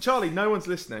listening. Charlie, no one's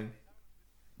listening.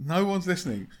 No one's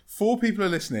listening. 4 people are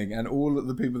listening, and all of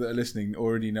the people that are listening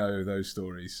already know those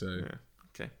stories. So, yeah.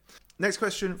 Okay. Next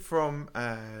question from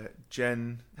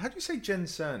Jen. How do you say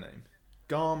Jen's surname?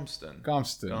 Garmston.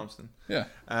 Yeah.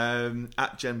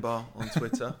 At Jen Bar on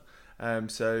Twitter.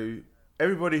 So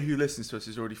everybody who listens to us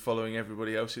is already following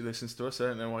everybody else who listens to us. I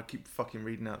don't know why I keep fucking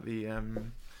reading out the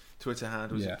Twitter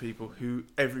handles of people who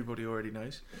everybody already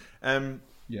knows.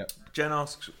 Jen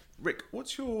asks, Rick,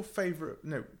 what's your favourite...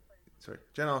 No, sorry.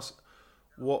 Jen asks,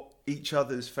 what each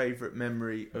other's favourite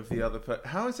memory of the other person...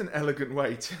 How is an elegant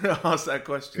way to ask that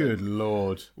question? Good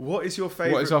Lord. What is your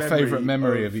favourite What is our favourite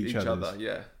memory of each other?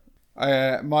 Yeah.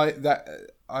 I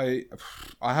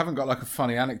haven't got like a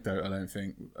funny anecdote, I don't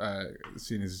think,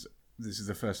 seeing as this is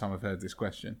the first time I've heard this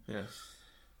question. Yeah.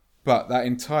 But that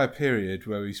entire period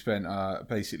where we spent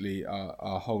basically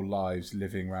our whole lives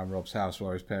living around Rob's house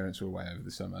while his parents were away over the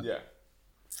summer. Yeah.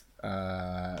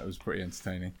 It was pretty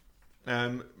entertaining.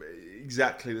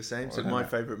 Exactly the same. So my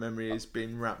favourite memory is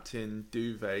being wrapped in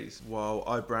duvets while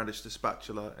I brandished a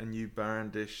spatula and you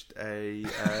brandished a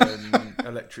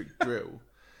electric drill.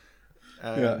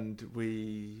 And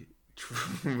we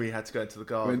had to go into the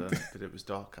garden, but it was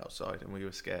dark outside and we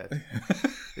were scared.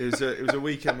 It was a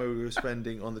weekend where we were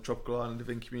spending on the tropical island of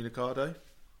Incommunicado.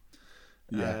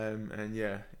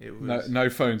 It was no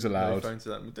phones allowed. No phones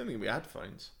allowed. I don't think we had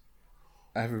phones.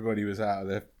 Everybody was out of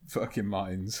their fucking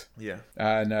minds. Yeah.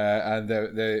 And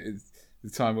the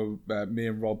time where me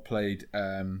and Rob played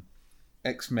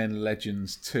X-Men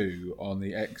Legends 2 on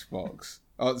the Xbox.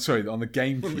 Oh, sorry, on the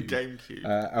GameCube. On the GameCube.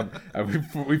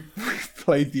 And we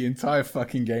played the entire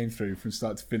fucking game through from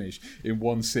start to finish in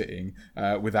one sitting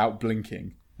without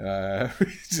blinking.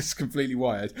 Just completely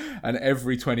wired. And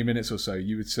every 20 minutes or so,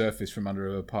 you would surface from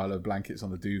under a pile of blankets on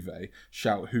the duvet,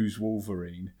 shout, "Who's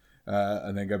Wolverine?"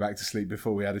 And then go back to sleep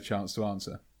before we had a chance to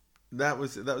answer. That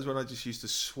was when I just used to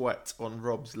sweat on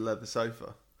Rob's leather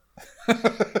sofa.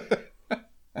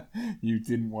 You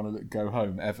didn't want to go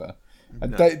home ever.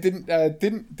 And No.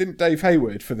 Didn't Dave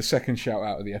Hayward, for the second shout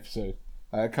out of the episode,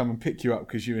 come and pick you up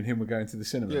because you and him were going to the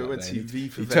cinema? Yeah, that we went day? to V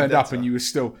for He turned up Vendetta. and you were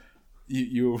still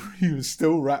you were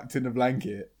still wrapped in a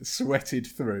blanket, sweated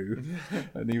through,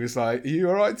 and he was like, "Are you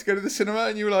all right to go to the cinema?"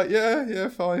 And you were like, "Yeah,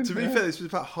 fine." To be fair, this was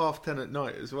about 10:30 at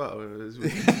night as well. It was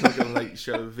like a late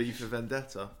show of V for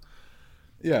Vendetta.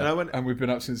 Yeah, and we've been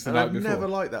up since the and night I've before. never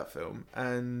liked that film,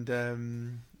 and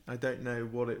I don't know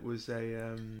what it was.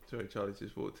 Sorry, Charlie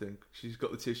just walked in. She's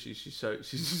got the tissue. She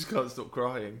just can't stop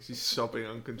crying. She's sobbing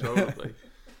uncontrollably.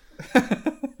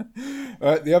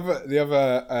 The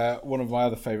other one of my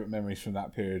other favourite memories from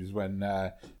that period is when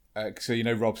so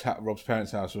Rob's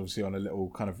parents' house was obviously on a little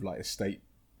kind of like estate,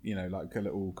 like a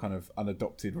little kind of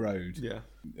unadopted road,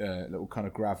 little kind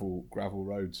of gravel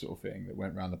road sort of thing that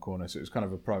went round the corner. So it was kind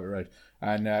of a private road,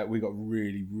 and we got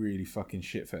really, really fucking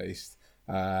shit faced.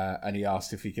 And he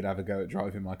asked if he could have a go at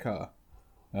driving my car,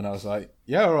 and I was like,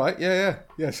 "Yeah, all right,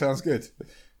 yeah, sounds good."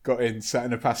 Got in, sat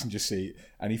in a passenger seat,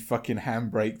 and he fucking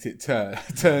handbraked it,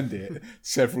 turned it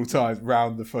several times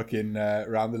round the fucking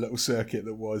round the little circuit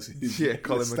that was his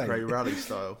Colin estate. McRae rally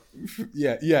style.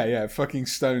 Yeah. Fucking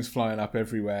stones flying up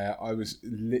everywhere. I was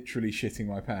literally shitting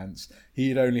my pants. He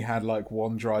had only had like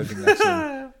one driving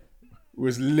lesson.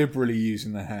 Was liberally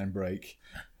using the handbrake,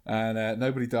 and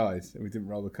nobody died. We didn't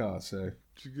roll the car, so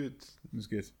Good. it was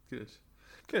good.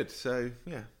 Good. So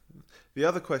yeah. The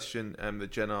other question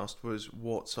that Jen asked was,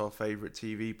 what's our favourite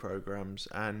TV programmes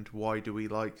and why do we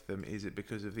like them? Is it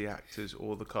because of the actors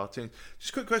or the cartoons?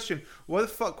 Just a quick question. Why the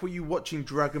fuck were you watching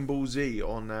Dragon Ball Z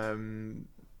on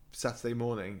Saturday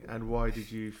morning, and why did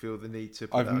you feel the need to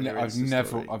put that on your Insta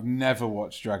story? I've never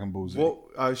watched Dragon Ball Z. So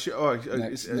Next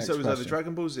it was either question.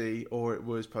 Dragon Ball Z or it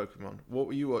was Pokemon. What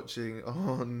were you watching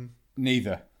on...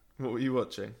 Neither. What were you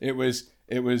watching? It was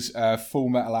It was Full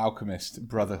Metal Alchemist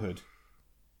Brotherhood.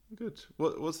 Good.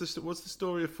 What's the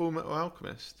story of Full Metal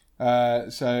Alchemist?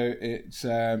 So it's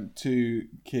two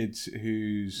kids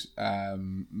who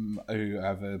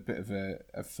have a bit of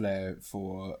a flair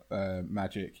for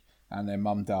magic, and their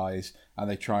mum dies, and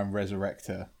they try and resurrect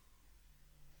her.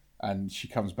 And she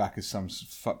comes back as some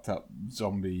fucked up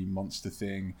zombie monster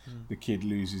thing. The kid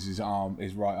loses his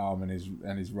right arm, and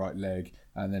his right leg,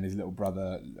 and then his little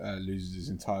brother loses his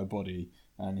entire body,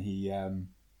 and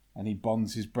he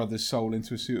bonds his brother's soul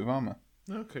into a suit of armor.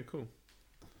 Okay, cool.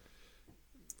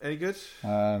 Any good?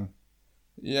 Yeah,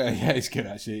 it's good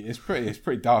actually. It's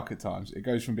pretty dark at times. It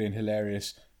goes from being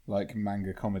hilarious like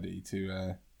manga comedy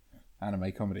to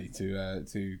anime comedy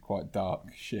to quite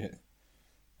dark shit.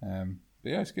 But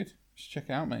yeah, it's good. Just check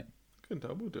it out, mate. Good,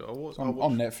 I will do. It's on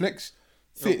Netflix.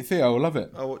 Theo will love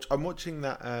it. I'm watching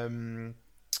that.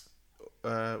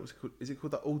 What's it called? Is it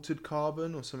called that Altered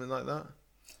Carbon or something like that?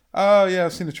 Oh yeah,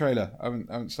 I've seen the trailer. I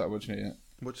haven't started watching it yet.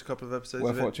 Watched a couple of episodes.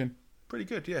 Worth watching. Pretty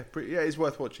good, yeah. It's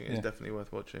worth watching. It's definitely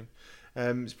worth watching.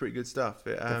 It's pretty good stuff.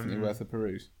 Definitely worth a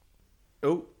peruse.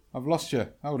 Oh, I've lost you.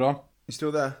 Hold on. You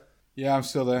still there? Yeah, I'm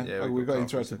still there. Yeah, we got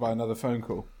interrupted by another phone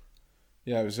call.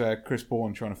 Yeah, it was Chris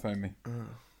Bourne trying to phone me. Oh,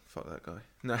 fuck that guy.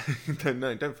 No,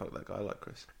 don't fuck that guy. I like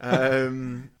Chris.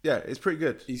 Yeah, it's pretty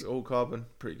good. He's all carbon.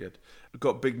 Pretty good. We've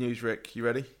got big news, Rick. You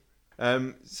ready?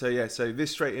 So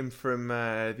this straight in from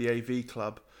the AV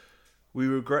Club. We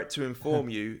regret to inform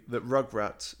you that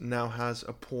Rugrats now has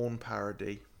a porn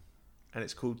parody, and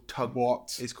it's called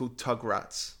What? It's called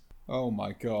Tugrats. Oh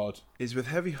my god. It is with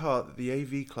heavy heart that the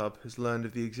AV Club has learned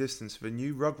of the existence of a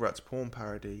new Rugrats porn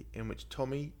parody in which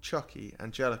Tommy, Chucky,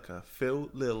 Angelica, Phil,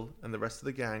 Lil, and the rest of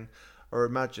the gang are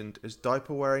imagined as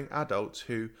diaper-wearing adults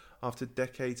who, after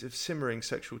decades of simmering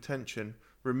sexual tension,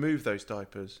 remove those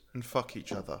diapers and fuck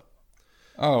each other.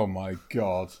 Oh my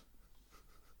god.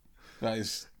 That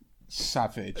is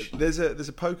savage. There's a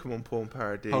Pokemon porn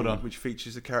parody Hold on. which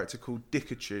features a character called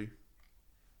Dickachu.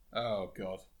 Oh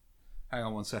god. Hang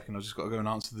on 1 second, I've just got to go and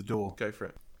answer the door. Go for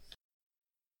it.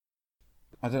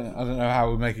 I don't know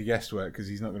how we make a guest work because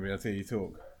he's not going to be able to hear you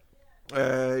talk.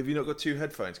 Have you not got two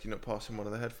headphones? Can you not pass him one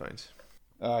of the headphones?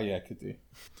 Oh yeah, could do.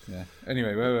 Yeah.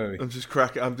 Anyway, where were we? I'm just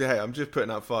cracking. I'm just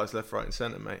putting out fires left, right, and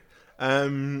centre, mate.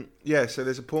 So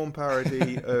there's a porn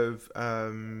parody of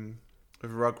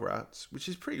Rugrats, which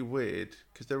is pretty weird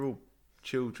because they're all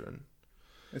children.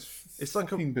 It's like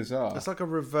fucking bizarre. It's like a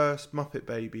reverse Muppet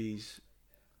Babies,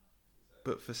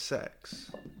 but for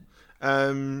sex.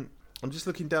 I'm just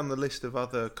looking down the list of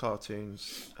other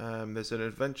cartoons. There's an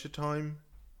Adventure Time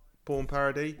porn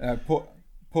parody.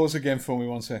 Pause again for me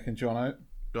 1 second, Jono.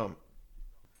 Go on.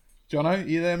 Jono,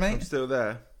 you there, mate? I'm still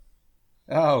there.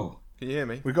 Oh. Can you hear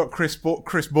me? We've got Chris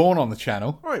Bourne on the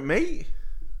channel. All right, mate.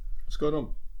 What's going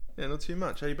on? Yeah, not too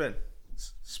much. How you been?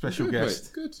 Special Good,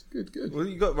 guest. mate. Good. Well,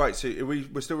 you got right. So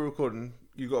we're still recording.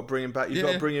 You got to bring him back. You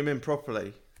got to bring him in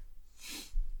properly.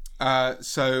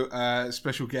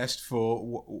 Special guest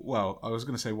for I was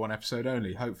going to say one episode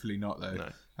only. Hopefully not though.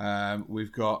 No.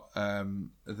 We've got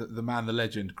the man, the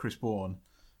legend, Chris Bourne,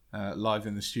 live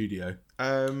in the studio.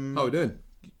 How are we doing?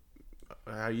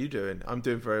 How you doing? I'm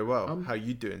doing very well. How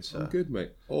you doing, sir? I'm good,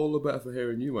 mate. All the better for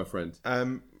hearing you, my friend.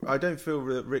 I don't feel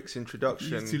that Rick's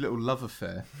introduction. It's a little love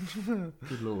affair.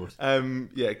 Good lord.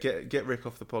 Get Rick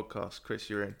off the podcast, Chris.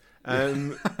 You're in. I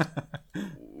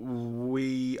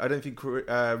don't think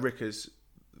Rick has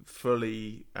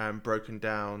fully broken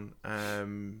down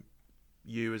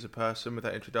you as a person with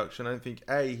that introduction. I don't think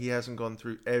he hasn't gone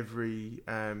through every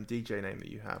DJ name that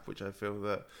you have, which I feel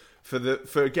that he's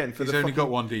only got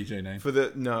one DJ name.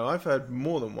 No, I've heard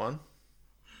more than one.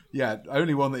 Yeah,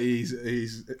 only one that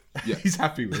he's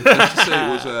happy with. Let's just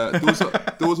say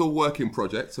there was a working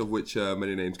project of which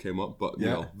many names came up, but you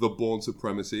know, the Bourne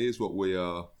Supremacy is what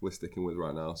we're sticking with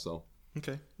right now. So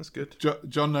okay, that's good.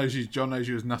 John knows you. John knows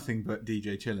you as nothing but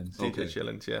DJ Chillins. DJ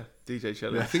Chillins, yeah. DJ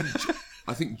Chillins. Yeah.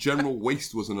 I think General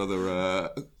Waste was another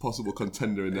possible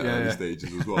contender in the early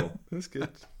stages as well. That's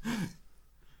good.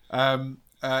 John,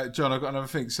 I've got another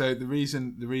thing. So the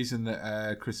reason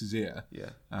that Chris is here,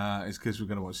 is because we're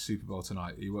going to watch Super Bowl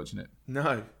tonight. Are you watching it? No,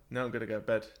 I'm going to go to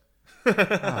bed.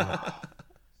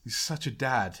 He's such a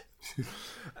dad.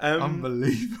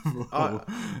 Unbelievable.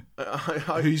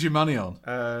 Who's your money on?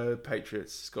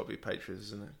 Patriots. It's got to be Patriots,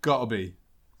 isn't it? Got to be.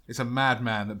 It's a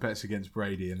madman that bets against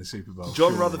Brady in the Super Bowl.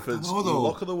 John Rutherford's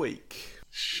lock of the week.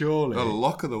 Surely. The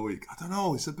lock of the week. I don't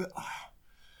know. It's a bit.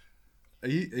 Are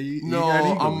you no,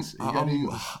 going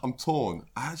Eagles? I'm torn.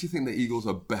 I actually think the Eagles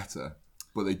are better,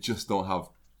 but they just don't have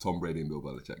Tom Brady and Bill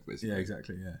Belichick, basically. Yeah,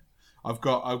 exactly. Yeah, I've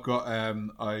got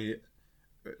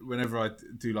whenever I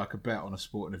do like a bet on a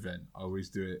sporting event, I always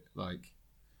do it like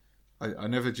I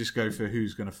never just go for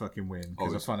who's going to fucking win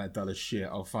because I find that dull as shit.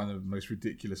 I'll find the most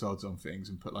ridiculous odds on things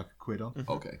and put like a quid on.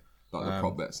 Okay. Like the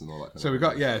prop bets and all that. So we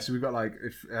got like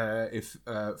if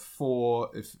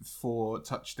four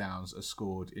touchdowns are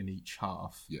scored in each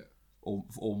half, or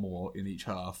more in each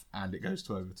half, and it goes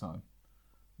to overtime,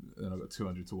 then I got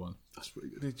 200 to 1. That's pretty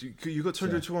good. You got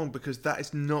 200 to 1 because that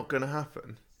is not going to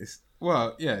happen. It's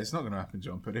not going to happen,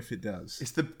 John. But if it does,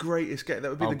 it's the greatest game. That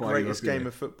would be the greatest game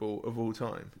of football of all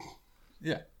time.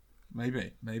 Yeah,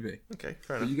 maybe. Okay,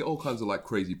 fair enough. But you get all kinds of like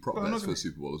crazy prop bets for the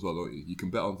Super Bowl as well, don't you? You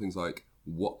can bet on things like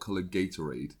what colour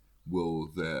Gatorade will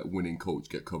the winning coach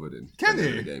get covered in? Can you?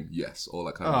 In the game? Yes, all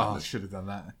that kind of I should have done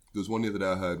that. There was one the other day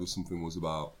I heard was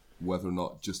about whether or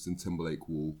not Justin Timberlake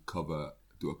will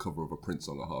do a cover of a Prince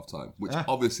song at half-time, which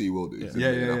obviously he will do. Yeah.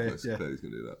 Clearly he's going to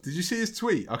do that. Did you see his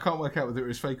tweet? I can't work out whether it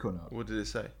was fake or not. What did it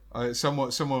say?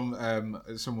 Someone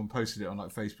posted it on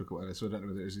like Facebook or whatever, so I don't know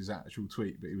whether it was his actual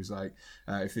tweet, but he was like,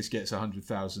 if this gets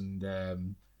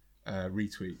 100,000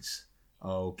 retweets,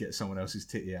 I'll get someone else's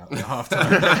titty out at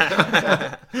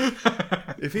halftime.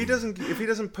 If he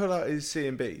doesn't pull out his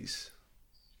C&Bs,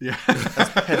 that's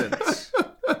penance.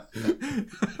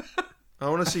 I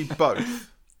want to see both.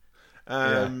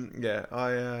 There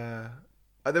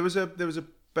was a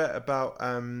bet about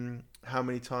how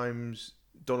many times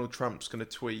Donald Trump's going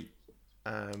to tweet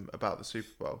about the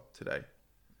Super Bowl today.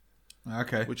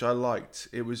 Okay, which I liked.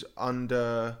 It was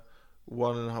under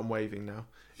one and I'm waving now.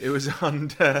 It was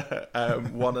under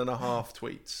 1.5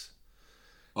 tweets.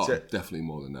 Oh, so, definitely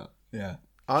more than that. Yeah,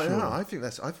 I think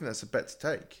that's a bet to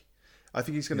take. I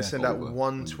think he's going to send out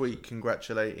one tweet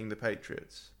congratulating the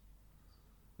Patriots.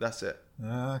 That's it.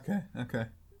 Okay.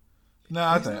 No,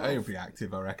 I don't. He'll be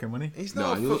active, I reckon, won't he? He's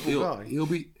not a football guy. He'll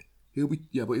be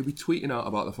tweeting out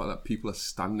about the fact that people are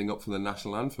standing up for the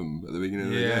national anthem at the beginning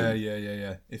of the game.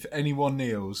 Yeah. If anyone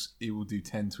kneels, he will do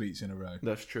 10 tweets in a row.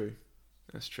 That's true.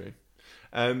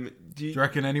 Do you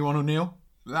reckon anyone will kneel?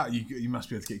 That you must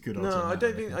be able to get good odds. No, on I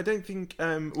don't think.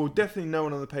 Well, definitely no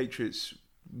one on the Patriots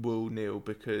will kneel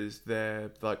because they're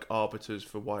like arbiters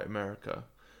for white America.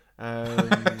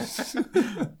 It's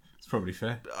probably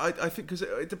fair. I think because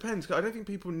it depends. I don't think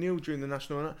people kneel during the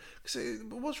national anthem. Because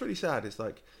what's really sad is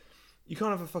like you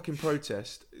can't have a fucking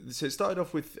protest. So it started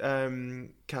off with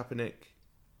Kaepernick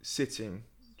sitting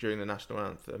during the national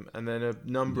anthem, and then a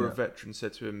number of veterans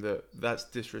said to him that that's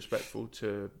disrespectful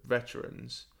to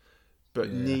veterans,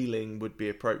 but kneeling would be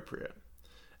appropriate.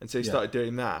 And so he started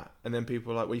doing that, and then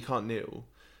people were like, well, you can't kneel.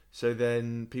 So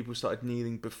then people started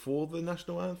kneeling before the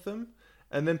national anthem,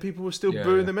 and then people were still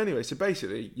booing them anyway. So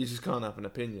basically, you just can't have an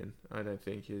opinion. I don't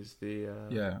think is the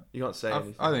you can't say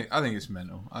anything. I think it's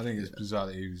mental. I think it's bizarre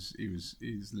that he was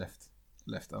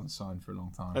left unsigned for a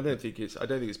long time. I don't think it's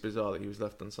bizarre that he was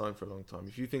left unsigned for a long time.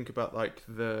 If you think about like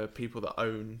the people that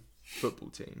own football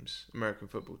teams, American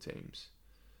football teams,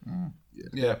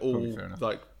 they're all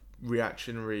like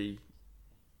reactionary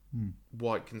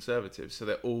white conservatives. So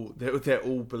they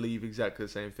all believe exactly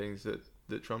the same things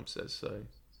that Trump says. So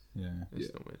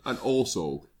it's not weird. And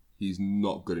also, he's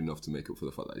not good enough to make up for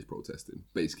the fact that he's protesting.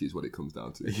 Basically, is what it comes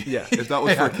down to. Yeah. If that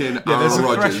was freaking Aaron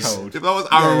Rodgers, if that was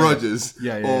Aaron Rodgers,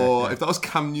 or if that was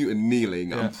Cam Newton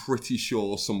kneeling, I'm pretty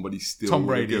sure somebody still Tom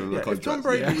Brady. would give him a contract. If Tom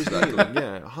Brady was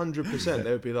kneeling, 100%,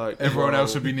 they would be like everyone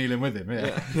else would be kneeling with him.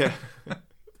 Yeah.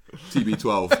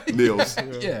 TB12 kneels.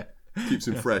 Keeps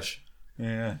him fresh.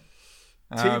 Yeah.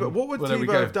 What would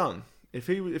Tebow have done if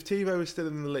Tebow was still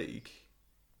in the league?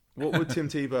 What would Tim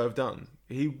Tebow have done?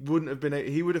 He wouldn't have been.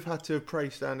 He would have had to pray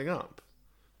standing up.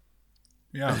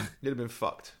 Yeah, he'd have been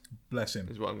fucked. Bless him.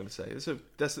 Is what I'm going to say.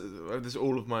 That's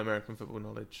all of my American football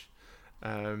knowledge.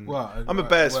 I'm a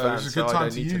Bears fan, so I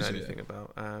don't need to know anything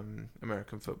about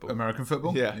American football. American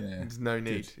football? Yeah. There's no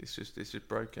need. Good. It's just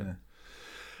broken. Yeah.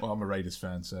 Well, I'm a Raiders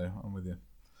fan, so I'm with you.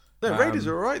 No, Raiders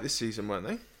are alright this season, weren't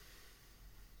they?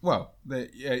 Well,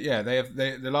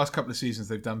 the last couple of seasons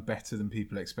they've done better than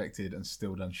people expected and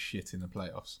still done shit in the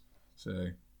playoffs. So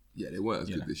they weren't as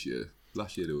good this year.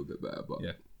 Last year they were a bit better, but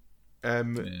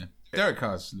Derek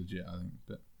Carr's legit, I think.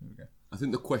 But there we go. I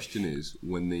think the question is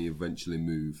when they eventually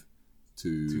move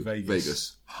to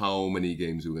Vegas, how many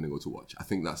games are we going to go to watch? I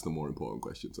think that's the more important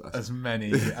question to ask. As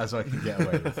many as I can get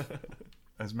away with.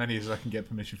 As many as I can get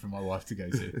permission from my wife to go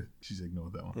to. She's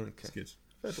ignored that one. Okay. It's good.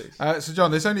 So John,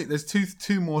 there's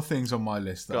two more things on my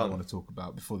list that I want to talk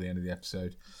about before the end of the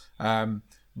episode.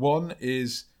 One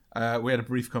is we had a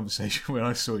brief conversation when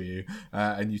I saw you,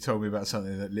 and you told me about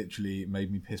something that literally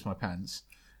made me piss my pants.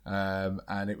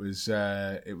 and it was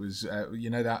you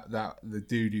know that the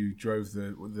dude who drove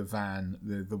the van,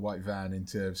 the white van,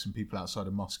 into some people outside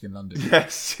a mosque in London.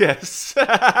 Yes. No,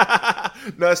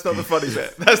 that's not the funny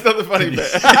bit. That's not the funny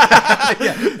bit.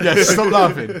 yeah, stop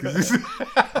laughing, 'cause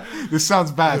this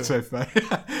sounds bad so far.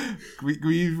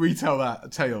 Will you retell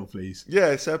that tale, please?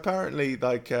 Yeah, so apparently,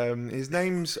 like, his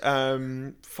name's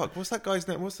what's that guy's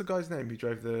name? What's the guy's name who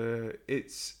drove the?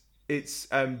 It's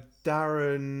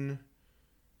Darren.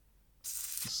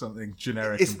 Something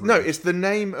generic. It's the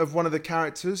name of one of the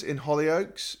characters in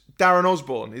Hollyoaks. Darren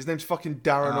Osborne. His name's fucking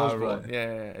Darren Osborne. Right.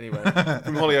 Yeah. Anyway,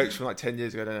 from Hollyoaks from like 10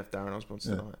 years ago. I don't know if Darren Osborne's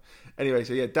still on it. Anyway,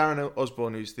 so yeah, Darren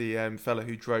Osborne, who's the fella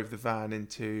who drove the van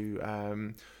into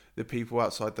the people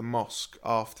outside the mosque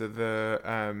after the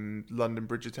London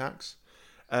Bridge attacks.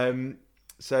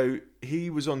 So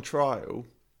he was on trial,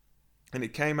 and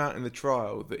it came out in the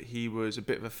trial that he was a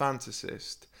bit of a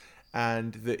fantasist,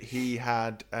 and that he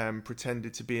had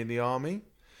pretended to be in the army,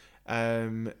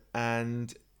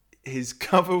 and his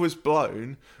cover was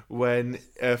blown when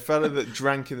a fella that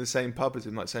drank in the same pub as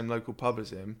him, like same local pub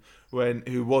as him,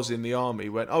 who was in the army,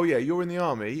 went, "Oh yeah, you're in the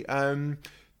army.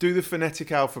 Do the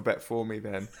phonetic alphabet for me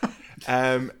then."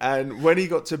 And when he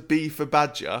got to B for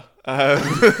badger,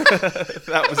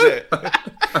 that was it.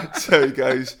 So he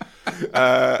goes,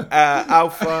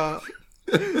 Alpha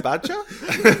Badger?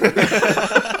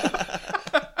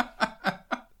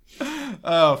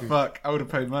 Oh fuck! I would have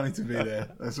paid money to be there.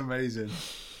 That's amazing.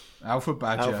 Alpha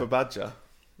Badger.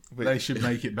 They should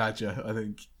make it Badger, I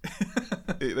think.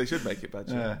 They should make it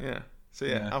Badger. Yeah. So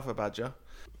yeah, Alpha Badger.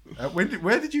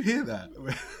 Where did you hear that?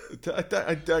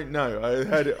 I don't know. I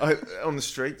heard it on the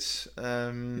streets.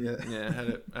 Heard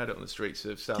it on the streets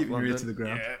of South Keep London. your ear to the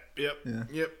ground. Yep.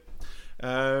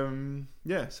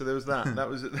 So there was that. That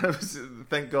was.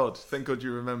 Thank God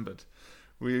you remembered.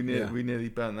 We nearly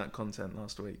burnt that content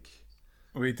last week.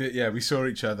 We did. Yeah, we saw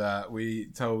each other. We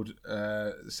told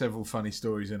several funny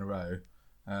stories in a row.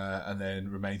 And then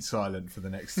remained silent for the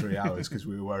next 3 hours because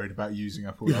we were worried about using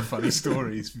up all our funny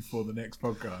stories before the next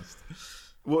podcast.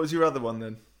 What was your other one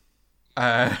then?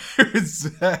 It was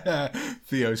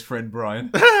Theo's friend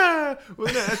Brian. Well,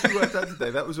 that actually worked out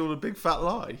today. That was all a big fat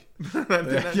lie.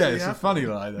 It's a funny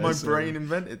lie, though. My brain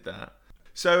invented that.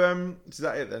 So, is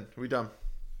that it then? Are we done?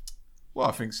 Well,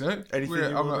 I think so.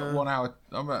 Anything I'm at 1 hour.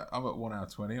 I'm at 1 hour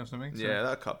 20 or something. So. Yeah,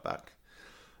 that cut back.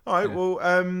 All right. Yeah. Well,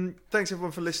 thanks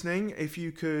everyone for listening. If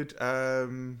you could,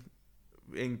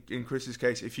 in Chris's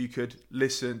case, if you could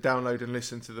download and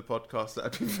listen to the podcast,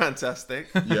 that'd be fantastic.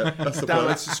 Yeah, that's the download,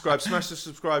 plan. subscribe, smash the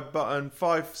subscribe button,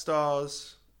 5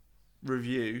 stars,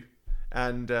 review,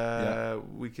 and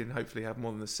we can hopefully have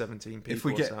more than the 17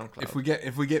 people on SoundCloud. If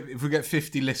we get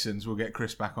 50 listens, we'll get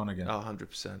Chris back on again. Oh,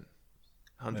 100%.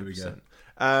 100%.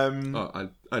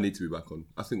 I need to be back on.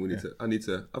 I think we need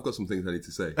to. I've got some things I need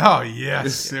to say. Oh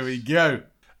yes, here we go.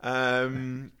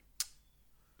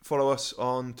 Follow us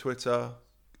on Twitter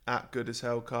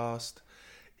 @GoodAsHellCast.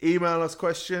 Email us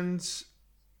questions.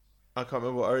 I can't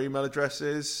remember what our email address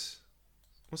is.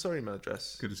 What's our email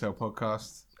address?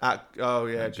 GoodAsHellPodcast.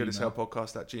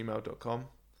 GoodAsHellPodcast@gmail.com.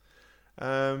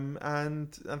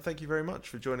 And thank you very much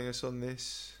for joining us on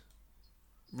this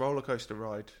roller coaster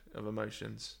ride of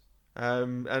emotions.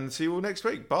 And see you all next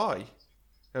week. Bye.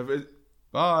 Bye.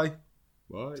 Bye.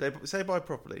 Say bye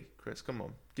properly, Chris. Come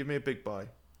on. Give me a big bye.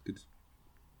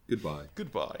 Goodbye.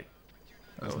 Goodbye.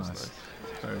 That was nice.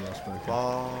 Very well spoken.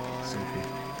 Bye. So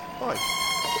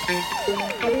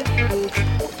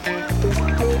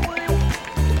Bye.